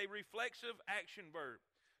 making it a reflexive action verb.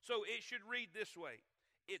 So it should read this way.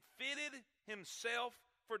 It fitted Himself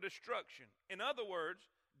for destruction. In other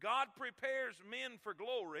words, God prepares men for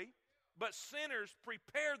glory, but sinners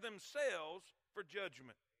prepare themselves for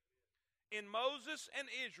judgment. In Moses and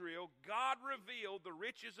Israel, God revealed the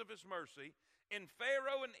riches of His mercy. In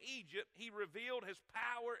Pharaoh and Egypt, He revealed His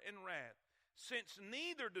power and wrath. Since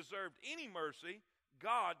neither deserved any mercy,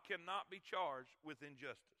 God cannot be charged with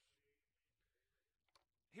injustice.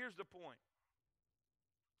 Here's the point.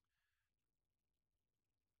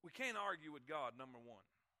 We can't argue with God, number one.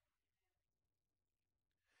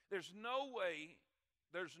 There's no way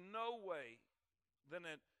that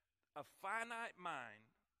a finite mind,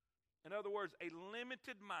 in other words, a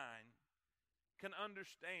limited mind, can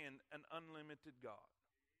understand an unlimited God.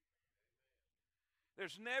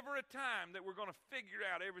 There's never a time that we're going to figure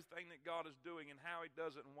out everything that God is doing and how He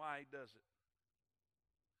does it and why He does it.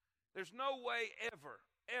 There's no way ever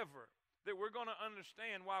that we're going to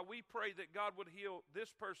understand why we pray that God would heal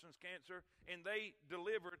this person's cancer and they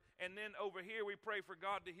delivered, and then over here we pray for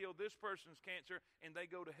God to heal this person's cancer and they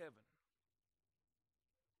go to heaven.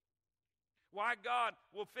 Why God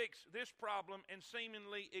will fix this problem and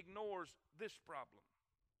seemingly ignores this problem.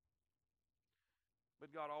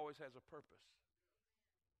 But God always has a purpose.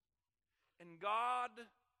 And God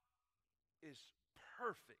is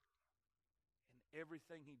perfect in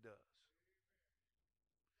everything He does.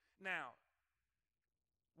 Now,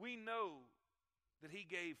 we know that He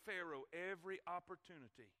gave Pharaoh every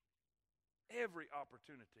opportunity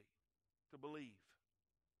to believe.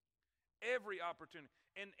 Every opportunity.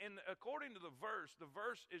 And according to the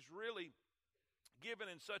verse is really given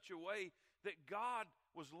in such a way that God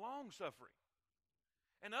was long-suffering.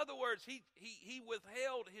 In other words, he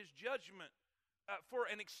withheld His judgment for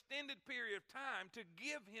an extended period of time to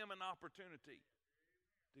give him an opportunity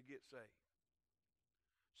to get saved.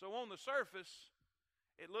 So on the surface,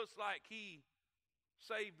 it looks like He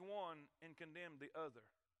saved one and condemned the other.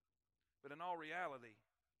 But in all reality,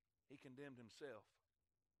 He condemned Himself.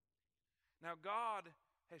 Now God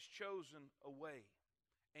has chosen a way,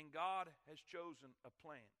 and God has chosen a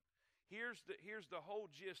plan. Here's the whole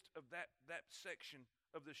gist of that section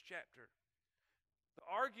of this chapter. The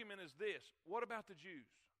argument is this: what about the Jews?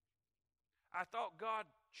 I thought God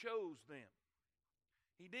chose them.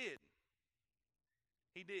 He did.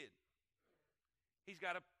 He did. He's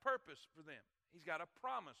got a purpose for them. He's got a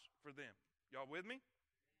promise for them. Y'all with me?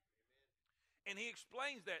 And he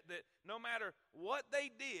explains that no matter what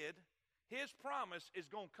they did, his promise is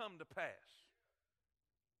going to come to pass.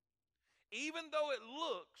 Even though it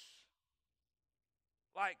looks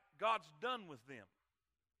like God's done with them,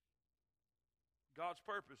 God's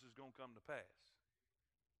purpose is going to come to pass.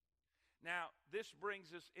 Now, this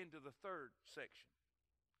brings us into the third section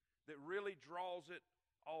that really draws it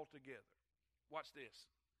all together. Watch this.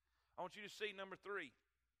 I want you to see number 3,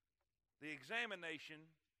 the examination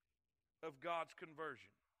of God's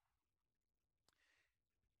conversion.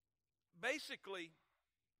 Basically,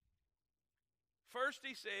 first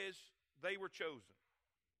he says they were chosen.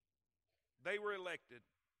 They were elected.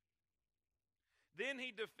 Then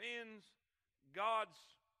he defends God's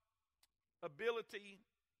ability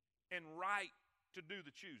and right to do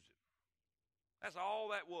the choosing. That's all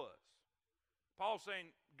that was. Paul's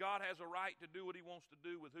saying God has a right to do what he wants to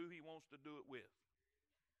do with who he wants to do it with.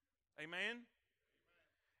 Amen?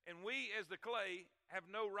 And we as the clay have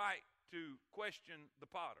no right to question the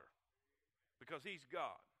potter because he's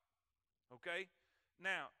God. Okay?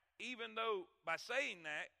 Now, even though by saying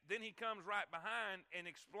that, then he comes right behind and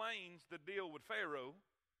explains the deal with Pharaoh,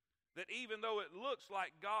 that even though it looks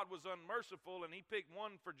like God was unmerciful and he picked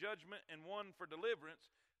one for judgment and one for deliverance,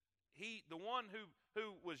 the one who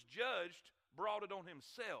was judged brought it on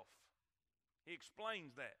himself. He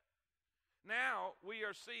explains that. Now we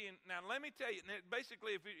are seeing, now let me tell you,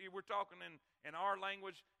 basically if we're talking in our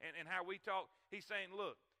language and how we talk, he's saying,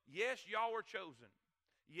 look, yes, y'all were chosen.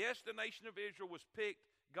 Yes, the nation of Israel was picked.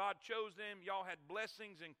 God chose them. Y'all had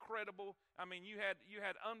blessings, incredible. I mean, you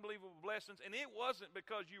had unbelievable blessings, and it wasn't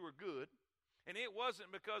because you were good, and it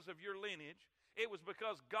wasn't because of your lineage. It was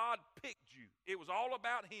because God picked you. It was all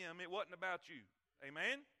about him. It wasn't about you.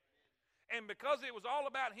 Amen? And because it was all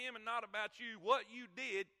about him and not about you, what you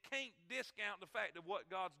did can't discount the fact of what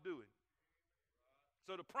God's doing.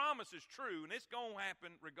 So the promise is true, and it's going to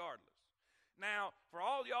happen regardless. Now, for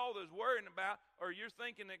all y'all that's worrying about, or you're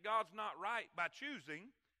thinking that God's not right by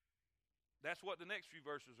choosing, that's what the next few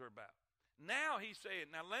verses are about. Now he's saying,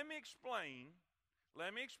 now let me explain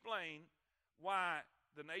why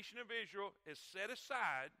the nation of Israel is set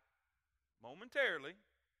aside momentarily,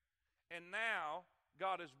 and now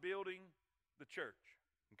God is building the church.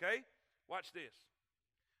 Okay? Watch this.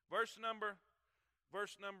 Verse number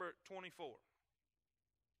 24.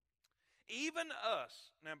 Even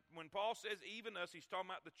us, now when Paul says even us, he's talking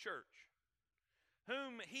about the church,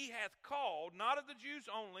 whom he hath called, not of the Jews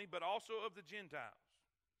only, but also of the Gentiles.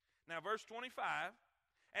 Now verse 25,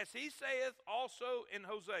 as he saith also in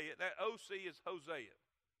Hosea, that OC is Hosea.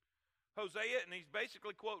 Hosea, and he's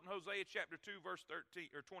basically quoting Hosea chapter 2, verse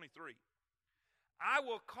 13 or 23. I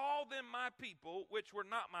will call them my people, which were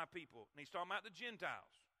not my people. And he's talking about the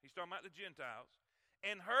Gentiles.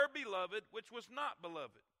 And her beloved, which was not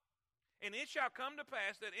beloved. And it shall come to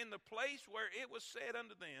pass that in the place where it was said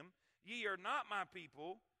unto them, ye are not my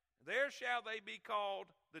people, there shall they be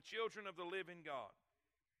called the children of the living God.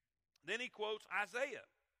 Then he quotes Isaiah.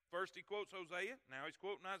 First he quotes Hosea, now he's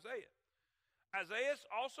quoting Isaiah. Isaiah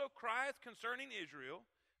also crieth concerning Israel,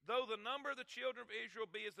 though the number of the children of Israel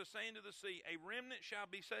be as the sand of the sea, a remnant shall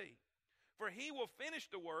be saved. For he will finish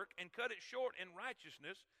the work and cut it short in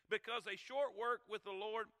righteousness, because a short work will the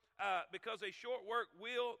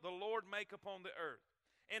Lord make upon the earth.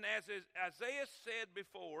 And as Isaiah said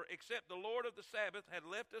before, except the Lord of the Sabbath had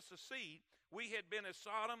left us a seed, we had been as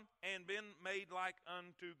Sodom and been made like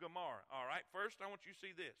unto Gomorrah. All right, first I want you to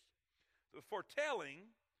see this. The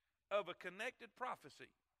foretelling of a connected prophecy.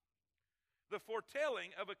 The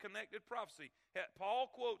foretelling of a connected prophecy.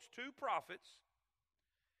 Paul quotes two prophets,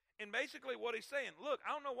 and basically what he's saying, look,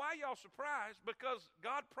 I don't know why y'all surprised, because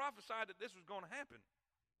God prophesied that this was going to happen.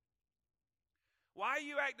 Why are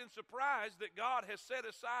you acting surprised that God has set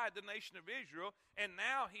aside the nation of Israel and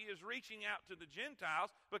now he is reaching out to the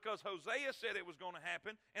Gentiles because Hosea said it was going to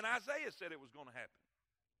happen and Isaiah said it was going to happen?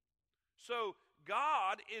 So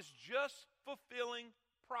God is just fulfilling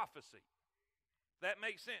prophecy. That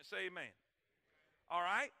makes sense. Say amen. All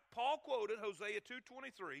right. Paul quoted Hosea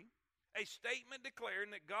 2:23, a statement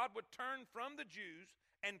declaring that God would turn from the Jews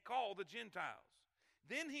and call the Gentiles.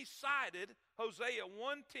 Then he cited Hosea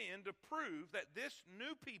 1:10 to prove that this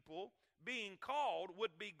new people being called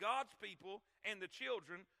would be God's people and the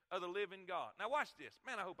children of the living God. Now watch this.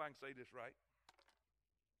 Man, I hope I can say this right.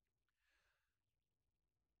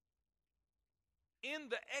 In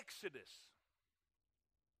the Exodus,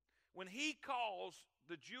 when he calls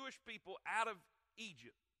the Jewish people out of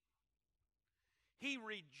Egypt, he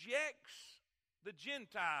rejects the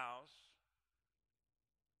Gentiles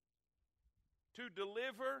to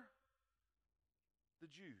deliver the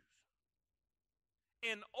Jews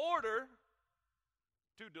in order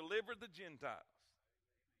to deliver the Gentiles.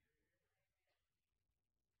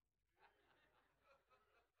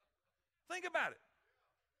 Think about it.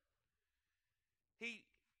 He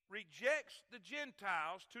rejects the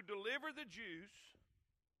Gentiles to deliver the Jews.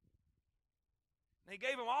 And he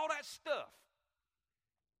gave them all that stuff.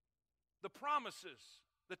 The promises,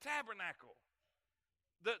 the tabernacle,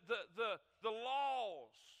 the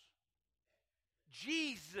laws,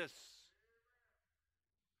 Jesus,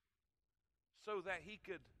 so that he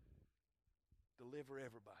could deliver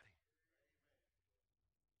everybody.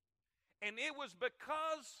 And it was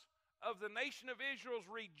because of the nation of Israel's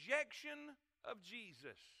rejection of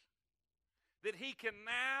Jesus that he can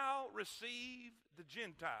now receive the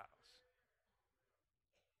Gentiles.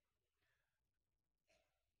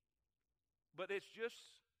 But it's just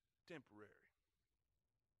temporary.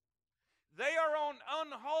 They are on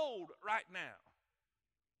hold right now,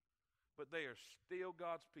 but they are still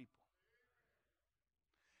God's people.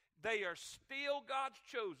 They are still God's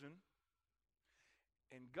chosen,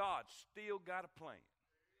 and God's still got a plan.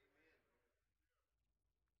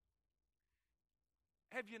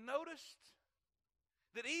 Have you noticed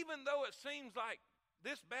that even though it seems like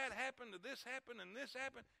this bad happened, and this happened, and this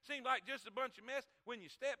happened, seems like just a bunch of mess, when you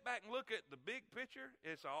step back and look at the big picture,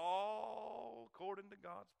 it's all according to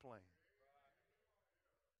God's plan.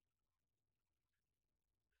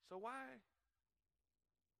 So why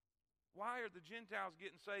are the Gentiles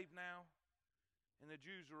getting saved now and the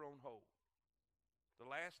Jews are on hold? The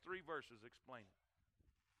last 3 verses explain it.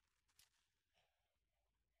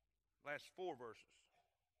 Last 4 verses.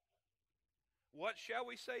 What shall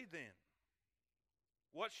we say then?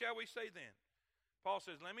 What shall we say then? Paul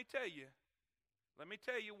says, let me tell you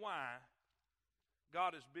why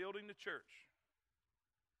God is building the church.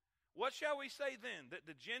 What shall we say then? That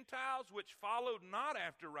the Gentiles which followed not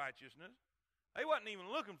after righteousness, they wasn't even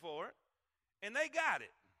looking for it, and they got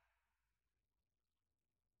it.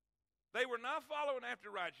 They were not following after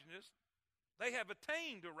righteousness. They have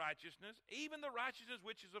attained to righteousness, even the righteousness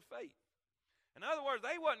which is of faith. In other words,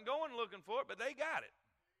 they wasn't going looking for it, but they got it.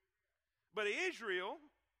 But Israel,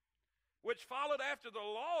 which followed after the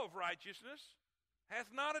law of righteousness, hath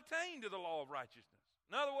not attained to the law of righteousness.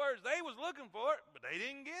 In other words, they was looking for it, but they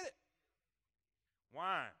didn't get it.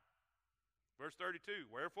 Why? Verse 32,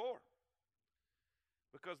 wherefore?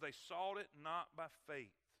 Because they sought it not by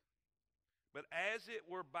faith, but as it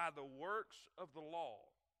were by the works of the law.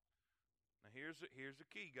 Now here's the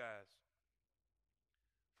key, guys.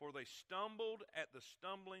 For they stumbled at the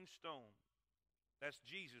stumbling stone. That's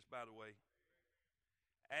Jesus, by the way.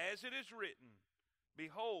 As it is written,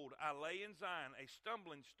 behold, I lay in Zion a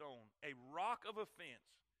stumbling stone, a rock of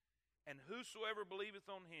offense, and whosoever believeth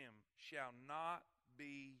on him shall not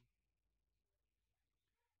be.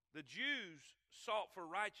 The Jews sought for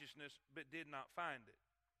righteousness, but did not find it,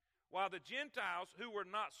 while the Gentiles, who were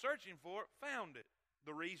not searching for it, found it.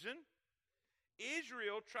 The reason?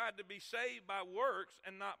 Israel tried to be saved by works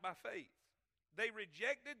and not by faith. They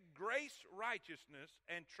rejected grace righteousness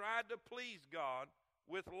and tried to please God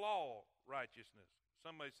with law righteousness.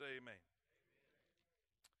 Somebody say amen.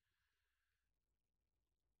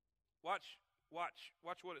 Watch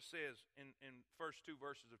what it says in first 2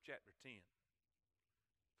 verses of chapter 10.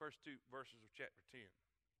 First 2 verses of chapter 10.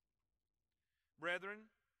 Brethren,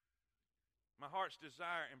 my heart's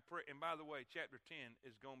desire and prayer, and by the way, chapter 10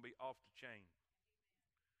 is going to be off the chain.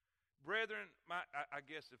 Brethren, I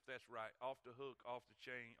guess if that's right, off the hook, off the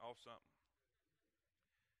chain, off something.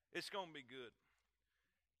 It's going to be good.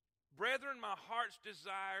 Brethren, my heart's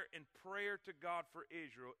desire and prayer to God for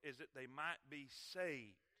Israel is that they might be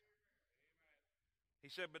saved. He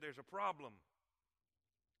said, but there's a problem.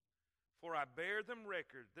 For I bear them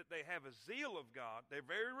record that they have a zeal of God. They're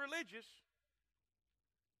very religious,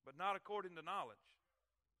 but not according to knowledge.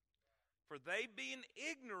 For they being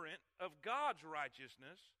ignorant of God's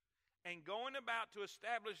righteousness, and going about to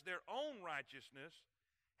establish their own righteousness,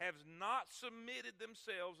 have not submitted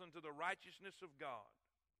themselves unto the righteousness of God.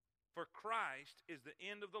 For Christ is the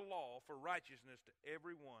end of the law for righteousness to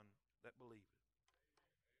everyone that believeth.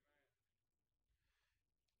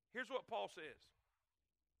 Here's what Paul says.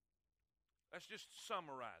 Let's just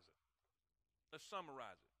summarize it. Let's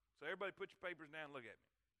summarize it. So everybody put your papers down and look at me.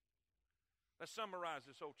 Let's summarize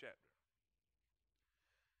this whole chapter.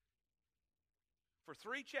 For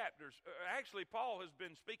 3 chapters, actually Paul has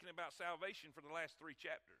been speaking about salvation for the last 3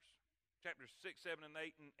 chapters. Chapters 6, 7, and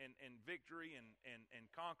 8, and victory and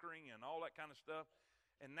conquering and all that kind of stuff.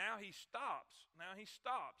 And now he stops.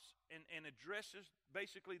 And addresses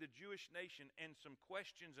basically the Jewish nation and some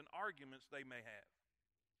questions and arguments they may have.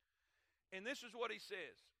 And this is what he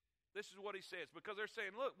says. Because they're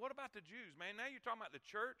saying, look, what about the Jews, man? Now you're talking about the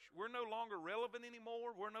church. We're no longer relevant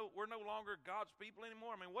anymore. We're no longer God's people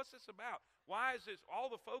anymore. I mean, what's this about? Why is this? All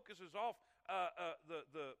the focus is off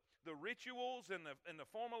the rituals and the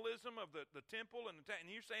formalism of the temple. And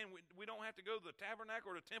you're saying we don't have to go to the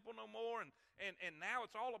tabernacle or the temple no more. And now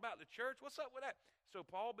it's all about the church. What's up with that? So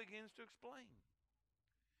Paul begins to explain.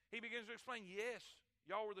 He begins to explain, yes,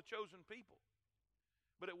 y'all were the chosen people.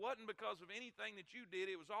 But it wasn't because of anything that you did.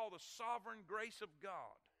 It was all the sovereign grace of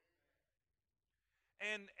God.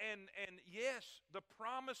 And yes, the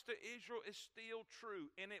promise to Israel is still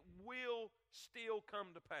true, and it will still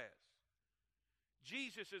come to pass.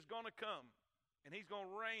 Jesus is going to come, and he's going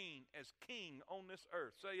to reign as king on this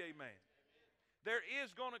earth. Say amen. There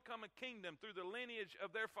is going to come a kingdom through the lineage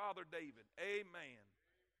of their father David. Amen.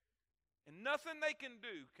 And nothing they can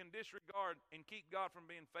do can disregard and keep God from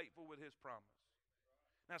being faithful with his promise.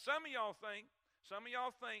 Now, some of y'all think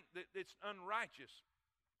that it's unrighteous,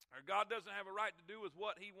 or God doesn't have a right to do with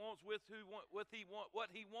what he wants, with who he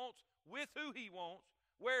wants,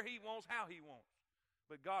 where he wants, how he wants.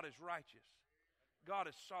 But God is righteous. God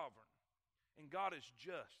is sovereign. And God is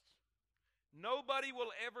just. Nobody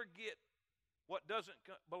will ever get what doesn't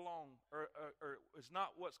belong or is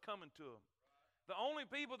not what's coming to them. The only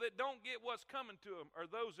people that don't get what's coming to them are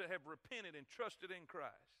those that have repented and trusted in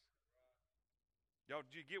Christ. Y'all,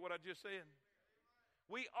 did you get what I just said?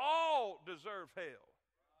 We all deserve hell,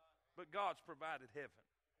 but God's provided heaven.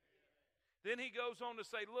 Then he goes on to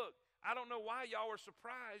say, look, I don't know why y'all are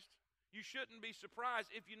surprised. You shouldn't be surprised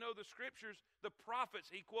if you know the scriptures, the prophets.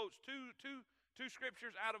 He quotes two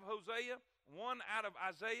scriptures out of Hosea, one out of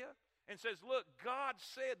Isaiah, and says, look, God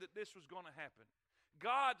said that this was going to happen.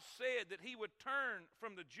 God said that he would turn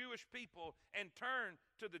from the Jewish people and turn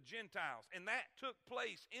to the Gentiles. And that took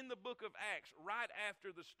place in the book of Acts right after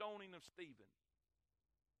the stoning of Stephen.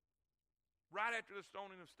 Right after the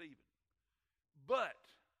stoning of Stephen. But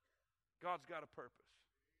God's got a purpose.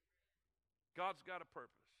 God's got a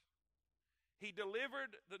purpose. He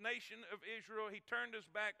delivered the nation of Israel. He turned his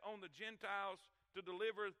back on the Gentiles to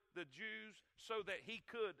deliver the Jews so that he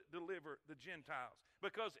could deliver the Gentiles.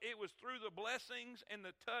 Because it was through the blessings and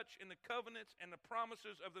the touch and the covenants and the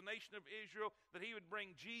promises of the nation of Israel that he would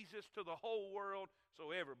bring Jesus to the whole world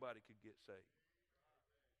so everybody could get saved.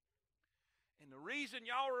 And the reason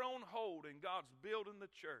y'all are on hold and God's building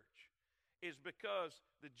the church is because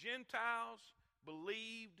the Gentiles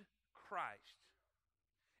believed Christ.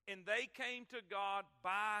 And they came to God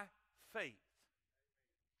by faith.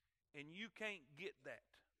 And you can't get that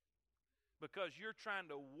because you're trying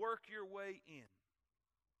to work your way in.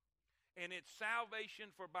 And it's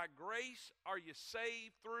salvation, for by grace are you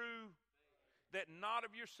saved through that not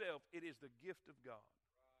of yourself. It is the gift of God.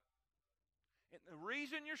 And the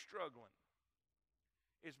reason you're struggling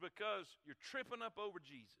is because you're tripping up over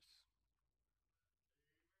Jesus.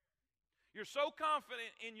 You're so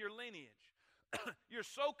confident in your lineage. You're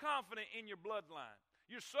so confident in your bloodline.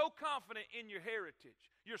 You're so confident in your heritage.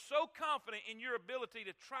 You're so confident in your ability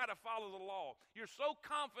to try to follow the law. You're so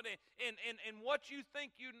confident in what you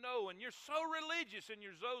think you know, and you're so religious and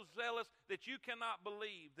you're so zealous that you cannot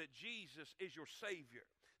believe that Jesus is your Savior,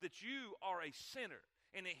 that you are a sinner,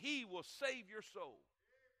 and that he will save your soul.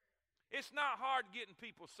 It's not hard getting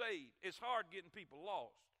people saved. It's hard getting people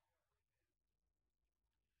lost.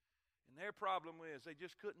 And their problem is they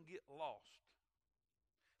just couldn't get lost.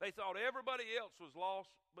 They thought everybody else was lost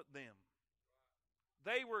but them.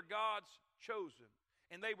 They were God's chosen,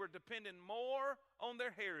 and they were depending more on their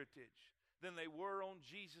heritage than they were on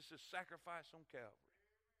Jesus' sacrifice on Calvary.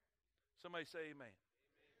 Somebody say amen.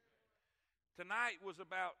 Tonight was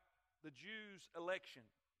about the Jews' election,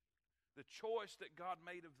 the choice that God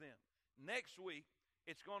made of them. Next week,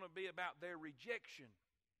 it's going to be about their rejection.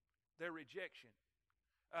 Their rejection.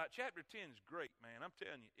 Chapter 10 is great, man. I'm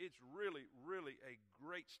telling you, it's really, really a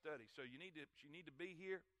great study. So you need to be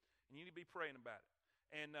here, and you need to be praying about it.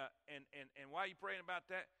 And while you're praying about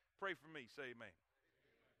that, pray for me. Say amen.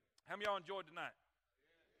 How many of y'all enjoyed tonight?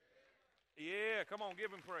 Yeah, come on,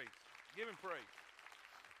 give him praise. Give him praise.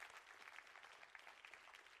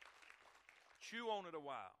 Chew on it a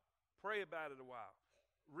while. Pray about it a while.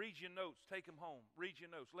 Read your notes. Take them home. Read your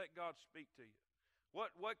notes. Let God speak to you.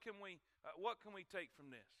 What can we take from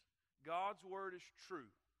this? God's word is true.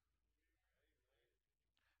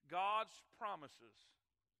 God's promises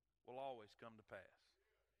will always come to pass.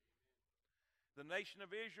 The nation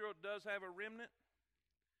of Israel does have a remnant,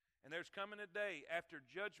 And there's coming a day after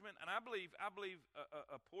judgment, and I believe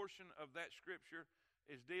a portion of that scripture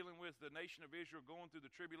is dealing with the nation of Israel going through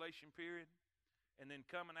the tribulation period and then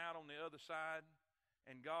coming out on the other side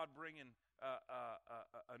and God bringing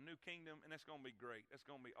a new kingdom, and that's going to be great. That's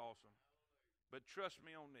going to be awesome. But trust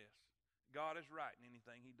me on this. God is right in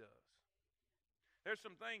anything he does. There's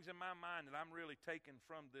some things in my mind that I'm really taking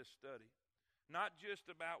from this study. Not just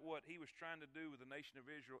about what he was trying to do with the nation of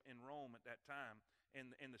Israel in Rome at that time,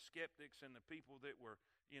 and the skeptics and the people that were,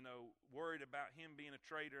 worried about him being a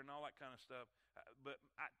traitor and all that kind of stuff. But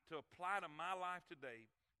to apply to my life today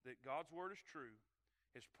that God's word is true,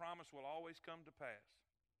 his promise will always come to pass.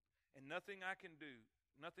 And nothing I can do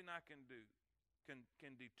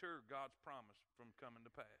can deter God's promise from coming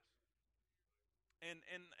to pass. And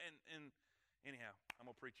anyhow, I'm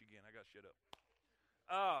going to preach again. I got to shut up.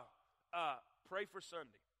 Pray for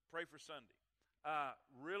Sunday. Pray for Sunday.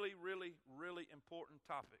 Really, really, really important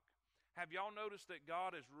topic. Have y'all noticed that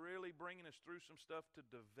God is really bringing us through some stuff to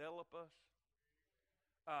develop us?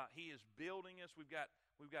 He is building us. We've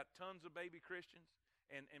got tons of baby Christians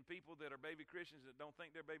and people that are baby Christians that don't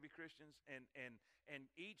think they're baby Christians. And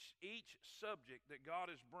each subject that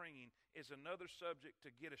God is bringing is another subject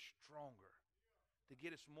to get us stronger, to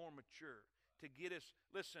get us more mature, to get us,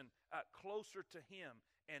 closer to him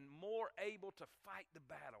and more able to fight the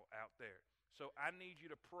battle out there. So I need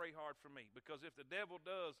you to pray hard for me, because if the devil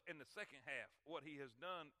does in the second half what he has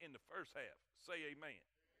done in the first half, say amen.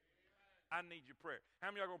 I need your prayer.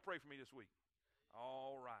 How many of y'all going to pray for me this week?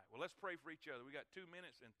 All right. Well, let's pray for each other. We got 2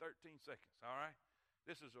 minutes and 13 seconds, all right?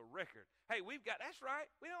 This is a record. Hey, that's right.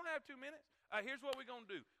 We don't have 2 minutes. Here's what we're going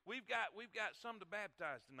to do. We've got some to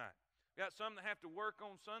baptize tonight. Got some that have to work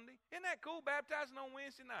on Sunday. Isn't that cool, baptizing on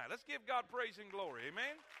Wednesday night? Let's give God praise and glory.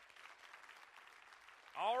 Amen?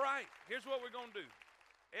 All right. Here's what we're going to do.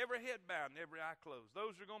 Every head bowed and every eye closed.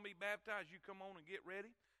 Those who are going to be baptized, you come on and get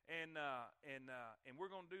ready. And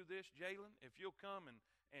we're going to do this. Jalen, if you'll come and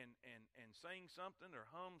sing something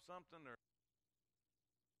or hum something or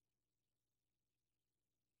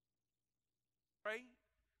pray.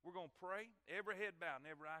 We're going to pray. Every head bowed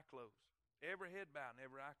and every eye closed. Every head bowed and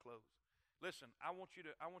every eye closed. Listen, I want you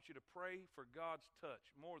to pray for God's touch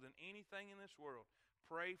more than anything in this world.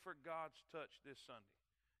 Pray for God's touch this Sunday.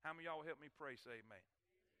 How many of y'all will help me pray? Say amen.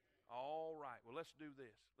 All right. Well, let's do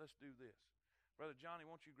this. Let's do this. Brother Johnny,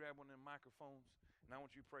 won't you grab one of them microphones, and I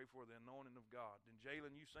want you to pray for the anointing of God. Then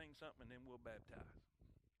Jalen, you sing something, and then we'll baptize.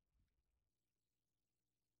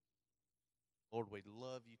 Lord, we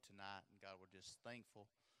love you tonight, and God, we're just thankful,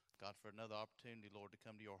 God, for another opportunity, Lord, to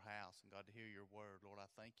come to your house, and God, to hear your word. Lord, I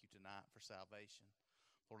thank you tonight for salvation.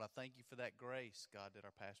 Lord, I thank you for that grace, God, that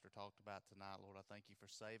our pastor talked about tonight. Lord, I thank you for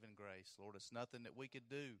saving grace. Lord, it's nothing that we could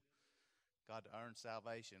do, God, to earn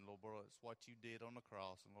salvation. Lord, it's what you did on the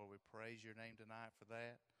cross, and Lord, we praise your name tonight for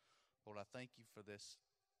that. Lord, I thank you for this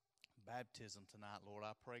baptism tonight, Lord.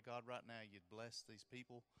 I pray, God, right now you'd bless these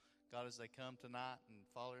people, God, as they come tonight, and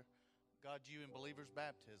Father, God, you in believers'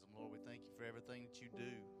 baptism, Lord, we thank you for everything that you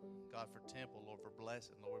do. God, for Temple, Lord, for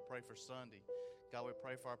blessing. Lord, we pray for Sunday. God, we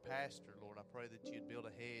pray for our pastor, Lord. I pray that you'd build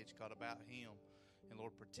a hedge, God, about him. And,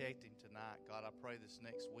 Lord, protect him tonight. God, I pray this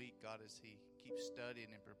next week, God, as he keeps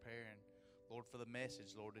studying and preparing, Lord, for the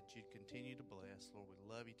message, Lord, that you'd continue to bless. Lord, we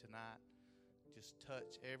love you tonight. Just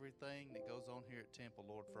touch everything that goes on here at Temple,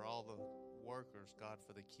 Lord, for all the workers, God,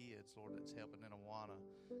 for the kids, Lord, that's helping in Awana.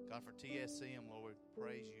 God, for TSM, Lord, we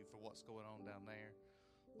praise you for what's going on down there.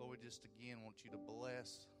 Lord, we just again want you to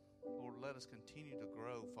bless. Lord, let us continue to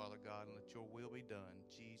grow, Father God, and let your will be done. In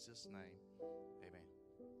Jesus' name, amen.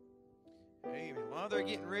 Amen. While they're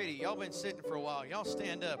getting ready, y'all been sitting for a while. Y'all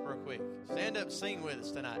stand up real quick. Stand up and sing with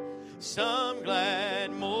us tonight. Some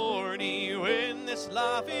glad morning when this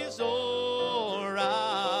life is o'er,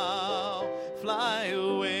 I'll fly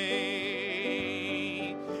away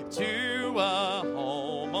to a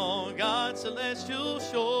home on God's celestial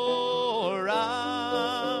shore.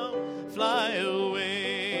 I'll fly away.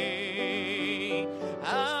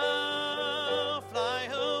 I'll fly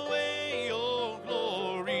away, oh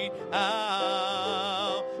glory.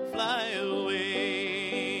 I'll fly away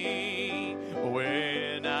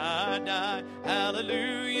when I die.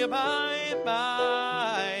 Hallelujah, by and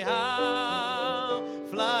by. I'll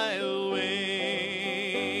fly away.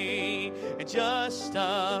 Just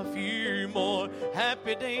a few more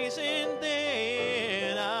happy days and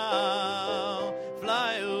then I'll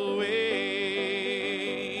fly away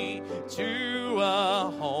to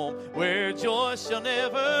a home where joy shall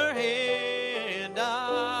never end.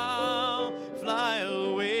 I'll fly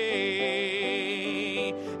away,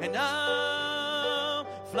 and I'll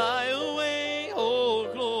fly away,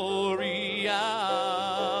 oh glory.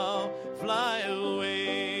 I'll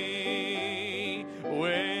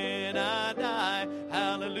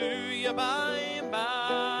hallelujah, by and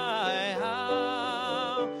by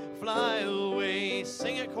I'll fly away.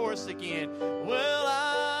 Sing it chorus again. Well,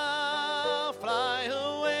 I'll fly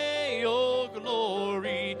away, oh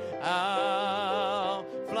glory, I'll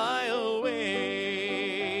fly away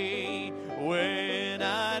when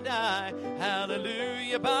I die.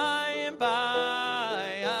 Hallelujah, by and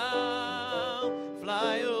by I'll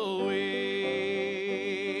fly away.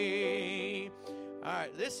 All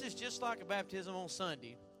right, this is just like a baptism on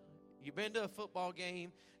Sunday. You've been to a football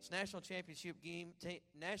game, it's national championship game.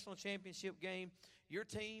 Your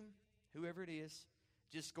team, whoever it is,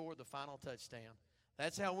 just scored the final touchdown.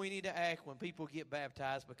 That's how we need to act when people get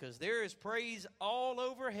baptized, because there is praise all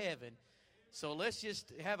over heaven. So let's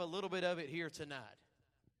just have a little bit of it here tonight.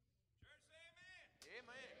 Church, say amen.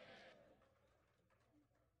 Amen.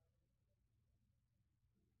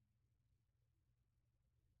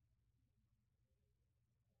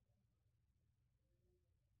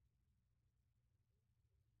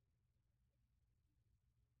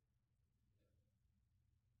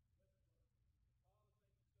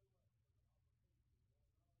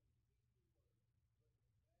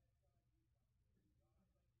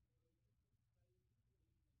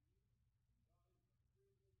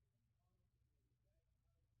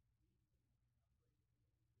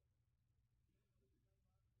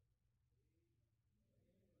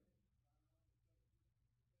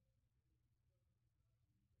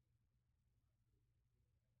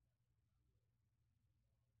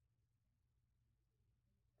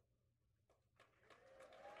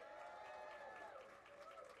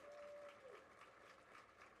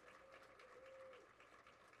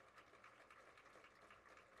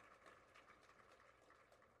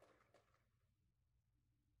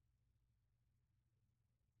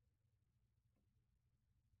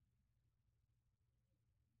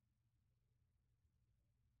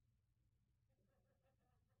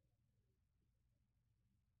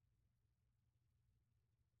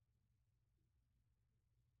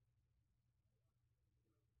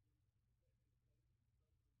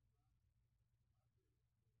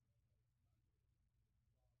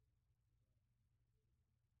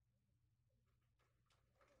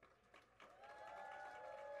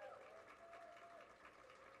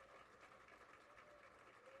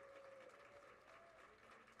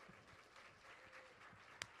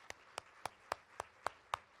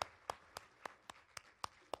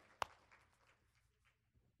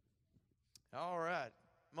 All right.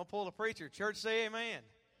 I'm going to pull the preacher. Church, say amen.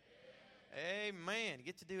 Amen.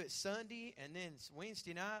 Get to do it Sunday and then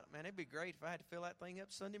Wednesday night. Man, it'd be great if I had to fill that thing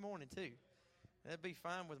up Sunday morning too. That'd be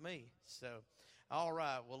fine with me. So, all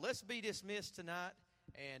right. Well, let's be dismissed tonight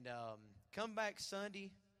and come back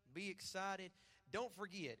Sunday. Be excited. Don't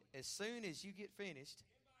forget, as soon as you get finished.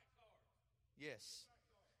 Yes.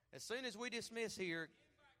 As soon as we dismiss here.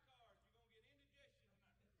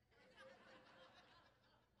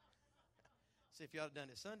 See, if y'all had done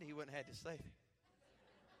it Sunday, he wouldn't have had to say it.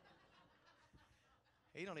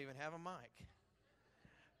 He don't even have a mic.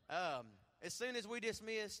 As soon as we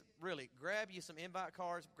dismiss, really, grab you some invite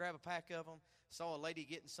cards, grab a pack of them. Saw a lady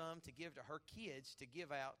getting some to give to her kids, to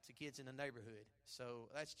give out to kids in the neighborhood. So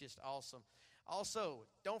that's just awesome. Also,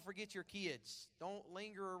 don't forget your kids. Don't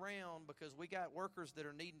linger around, because we got workers that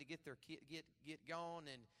are needing to get their get gone,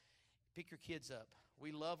 and pick your kids up.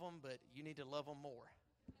 We love them, but you need to love them more.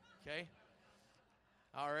 Okay?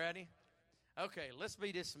 All righty? Okay, let's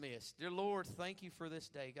be dismissed. Dear Lord, thank you for this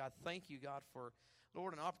day. God, thank you, God, for,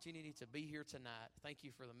 Lord, an opportunity to be here tonight. Thank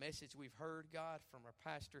you for the message we've heard, God, from our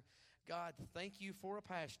pastor. God, thank you for a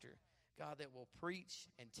pastor, God, that will preach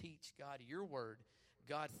and teach, God, your word.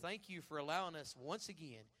 God, thank you for allowing us once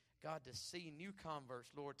again, God, to see new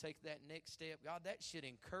converts, Lord, take that next step. God, that should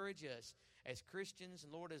encourage us as Christians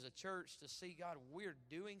and, Lord, as a church to see, God, we're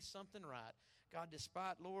doing something right. God,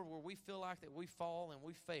 despite, Lord, where we feel like that we fall and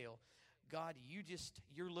we fail, God,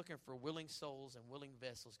 you're looking for willing souls and willing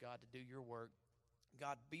vessels, God, to do your work.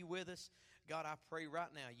 God, be with us. God, I pray right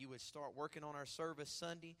now you would start working on our service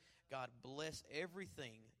Sunday. God, bless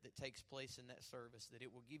everything that takes place in that service, that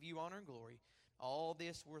it will give you honor and glory. All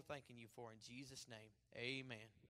this we're thanking you for in Jesus' name. Amen.